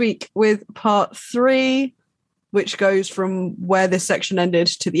next week with part 3, which goes from where this section ended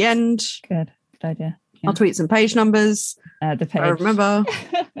to the end. Good idea. Yeah. I'll tweet some page numbers. The page. I remember.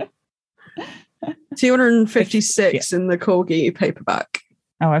 256 in the Corgi paperback.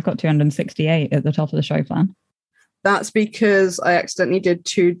 Oh, I've got 268 at the top of the show plan. That's because I accidentally did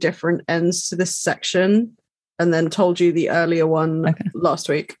 2 different ends to this section and then told you the earlier one last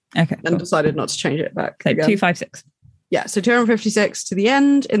week. Okay. And decided not to change it back. So again. 256. Yeah, so 256 to the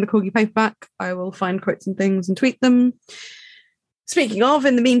end in the Corgi paperback. I will find quotes and things and tweet them. Speaking of,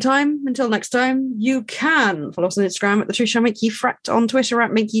 in the meantime, until next time, you can follow us on Instagram at The Truth Shall Make You Fret, on Twitter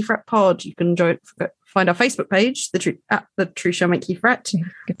at Make You Fret Pod. You can find our Facebook page, at The Truth Shall Make You Fret. Yeah,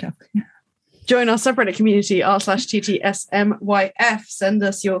 good job. Yeah. Join our subreddit community, r/TTSMYF. Send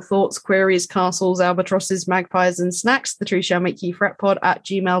us your thoughts, queries, castles, albatrosses, magpies, and snacks. The Truth Shall Make You Fret Pod at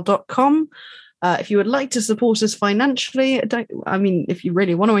gmail.com. If you would like to support us financially, if you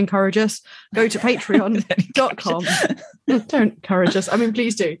really want to encourage us, go to patreon.com. Don't encourage us.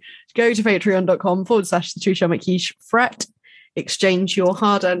 Please do. Go to patreon.com/The Truth Shall Make You Fret. Exchange your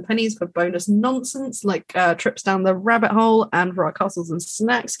hard-earned pennies for bonus nonsense like trips down the rabbit hole, and for our castles and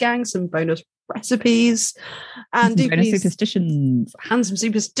snacks gang, some bonus recipes and superstitions. And some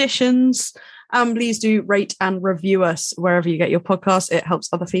superstitions. Please do rate and review us wherever you get your podcast. It helps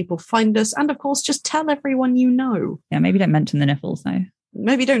other people find us. And of course, just tell everyone you know. Yeah, maybe don't mention the nipples though.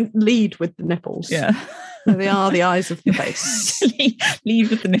 Maybe don't lead with the nipples. Yeah. They are the eyes of the face. Lead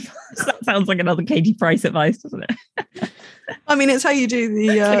with the nipples. That sounds like another Katie Price advice, doesn't it? It's how you do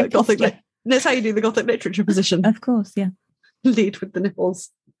the Gothic. It's how you do the Gothic literature position. Of course, yeah. Lead with the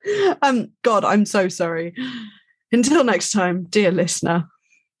nipples. God, I'm so sorry. Until next time, dear listener,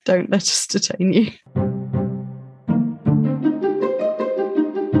 don't let us detain you.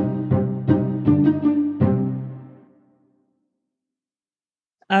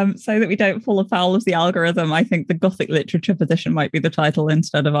 So that we don't fall afoul of the algorithm, I think the Gothic literature position might be the title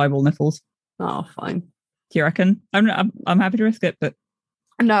instead of eyeball nipples. Oh, fine. Do you reckon? I'm happy to risk it, but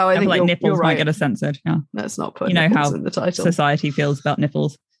no, I think like nipples you're right. might get us censored. Yeah, let's not put nipples how in the title. Society feels about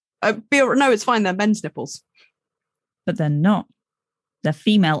nipples. No, it's fine. They're men's nipples, but they're not. They're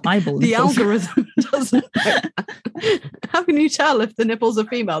female eyeball nipples. The algorithm doesn't know. How can you tell if the nipples are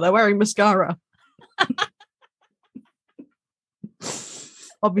female? They're wearing mascara.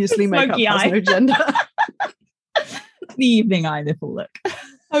 Obviously, makeup has no gender. The evening eye nipple look.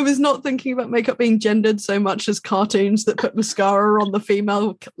 I was not thinking about makeup being gendered so much as cartoons that put mascara on the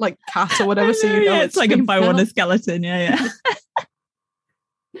female, like cat or whatever. So you know it's like female. A bow on a skeleton. Yeah.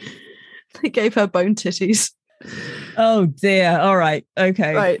 They gave her bone titties. Oh dear. All right.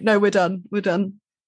 Okay. Right. No, we're done.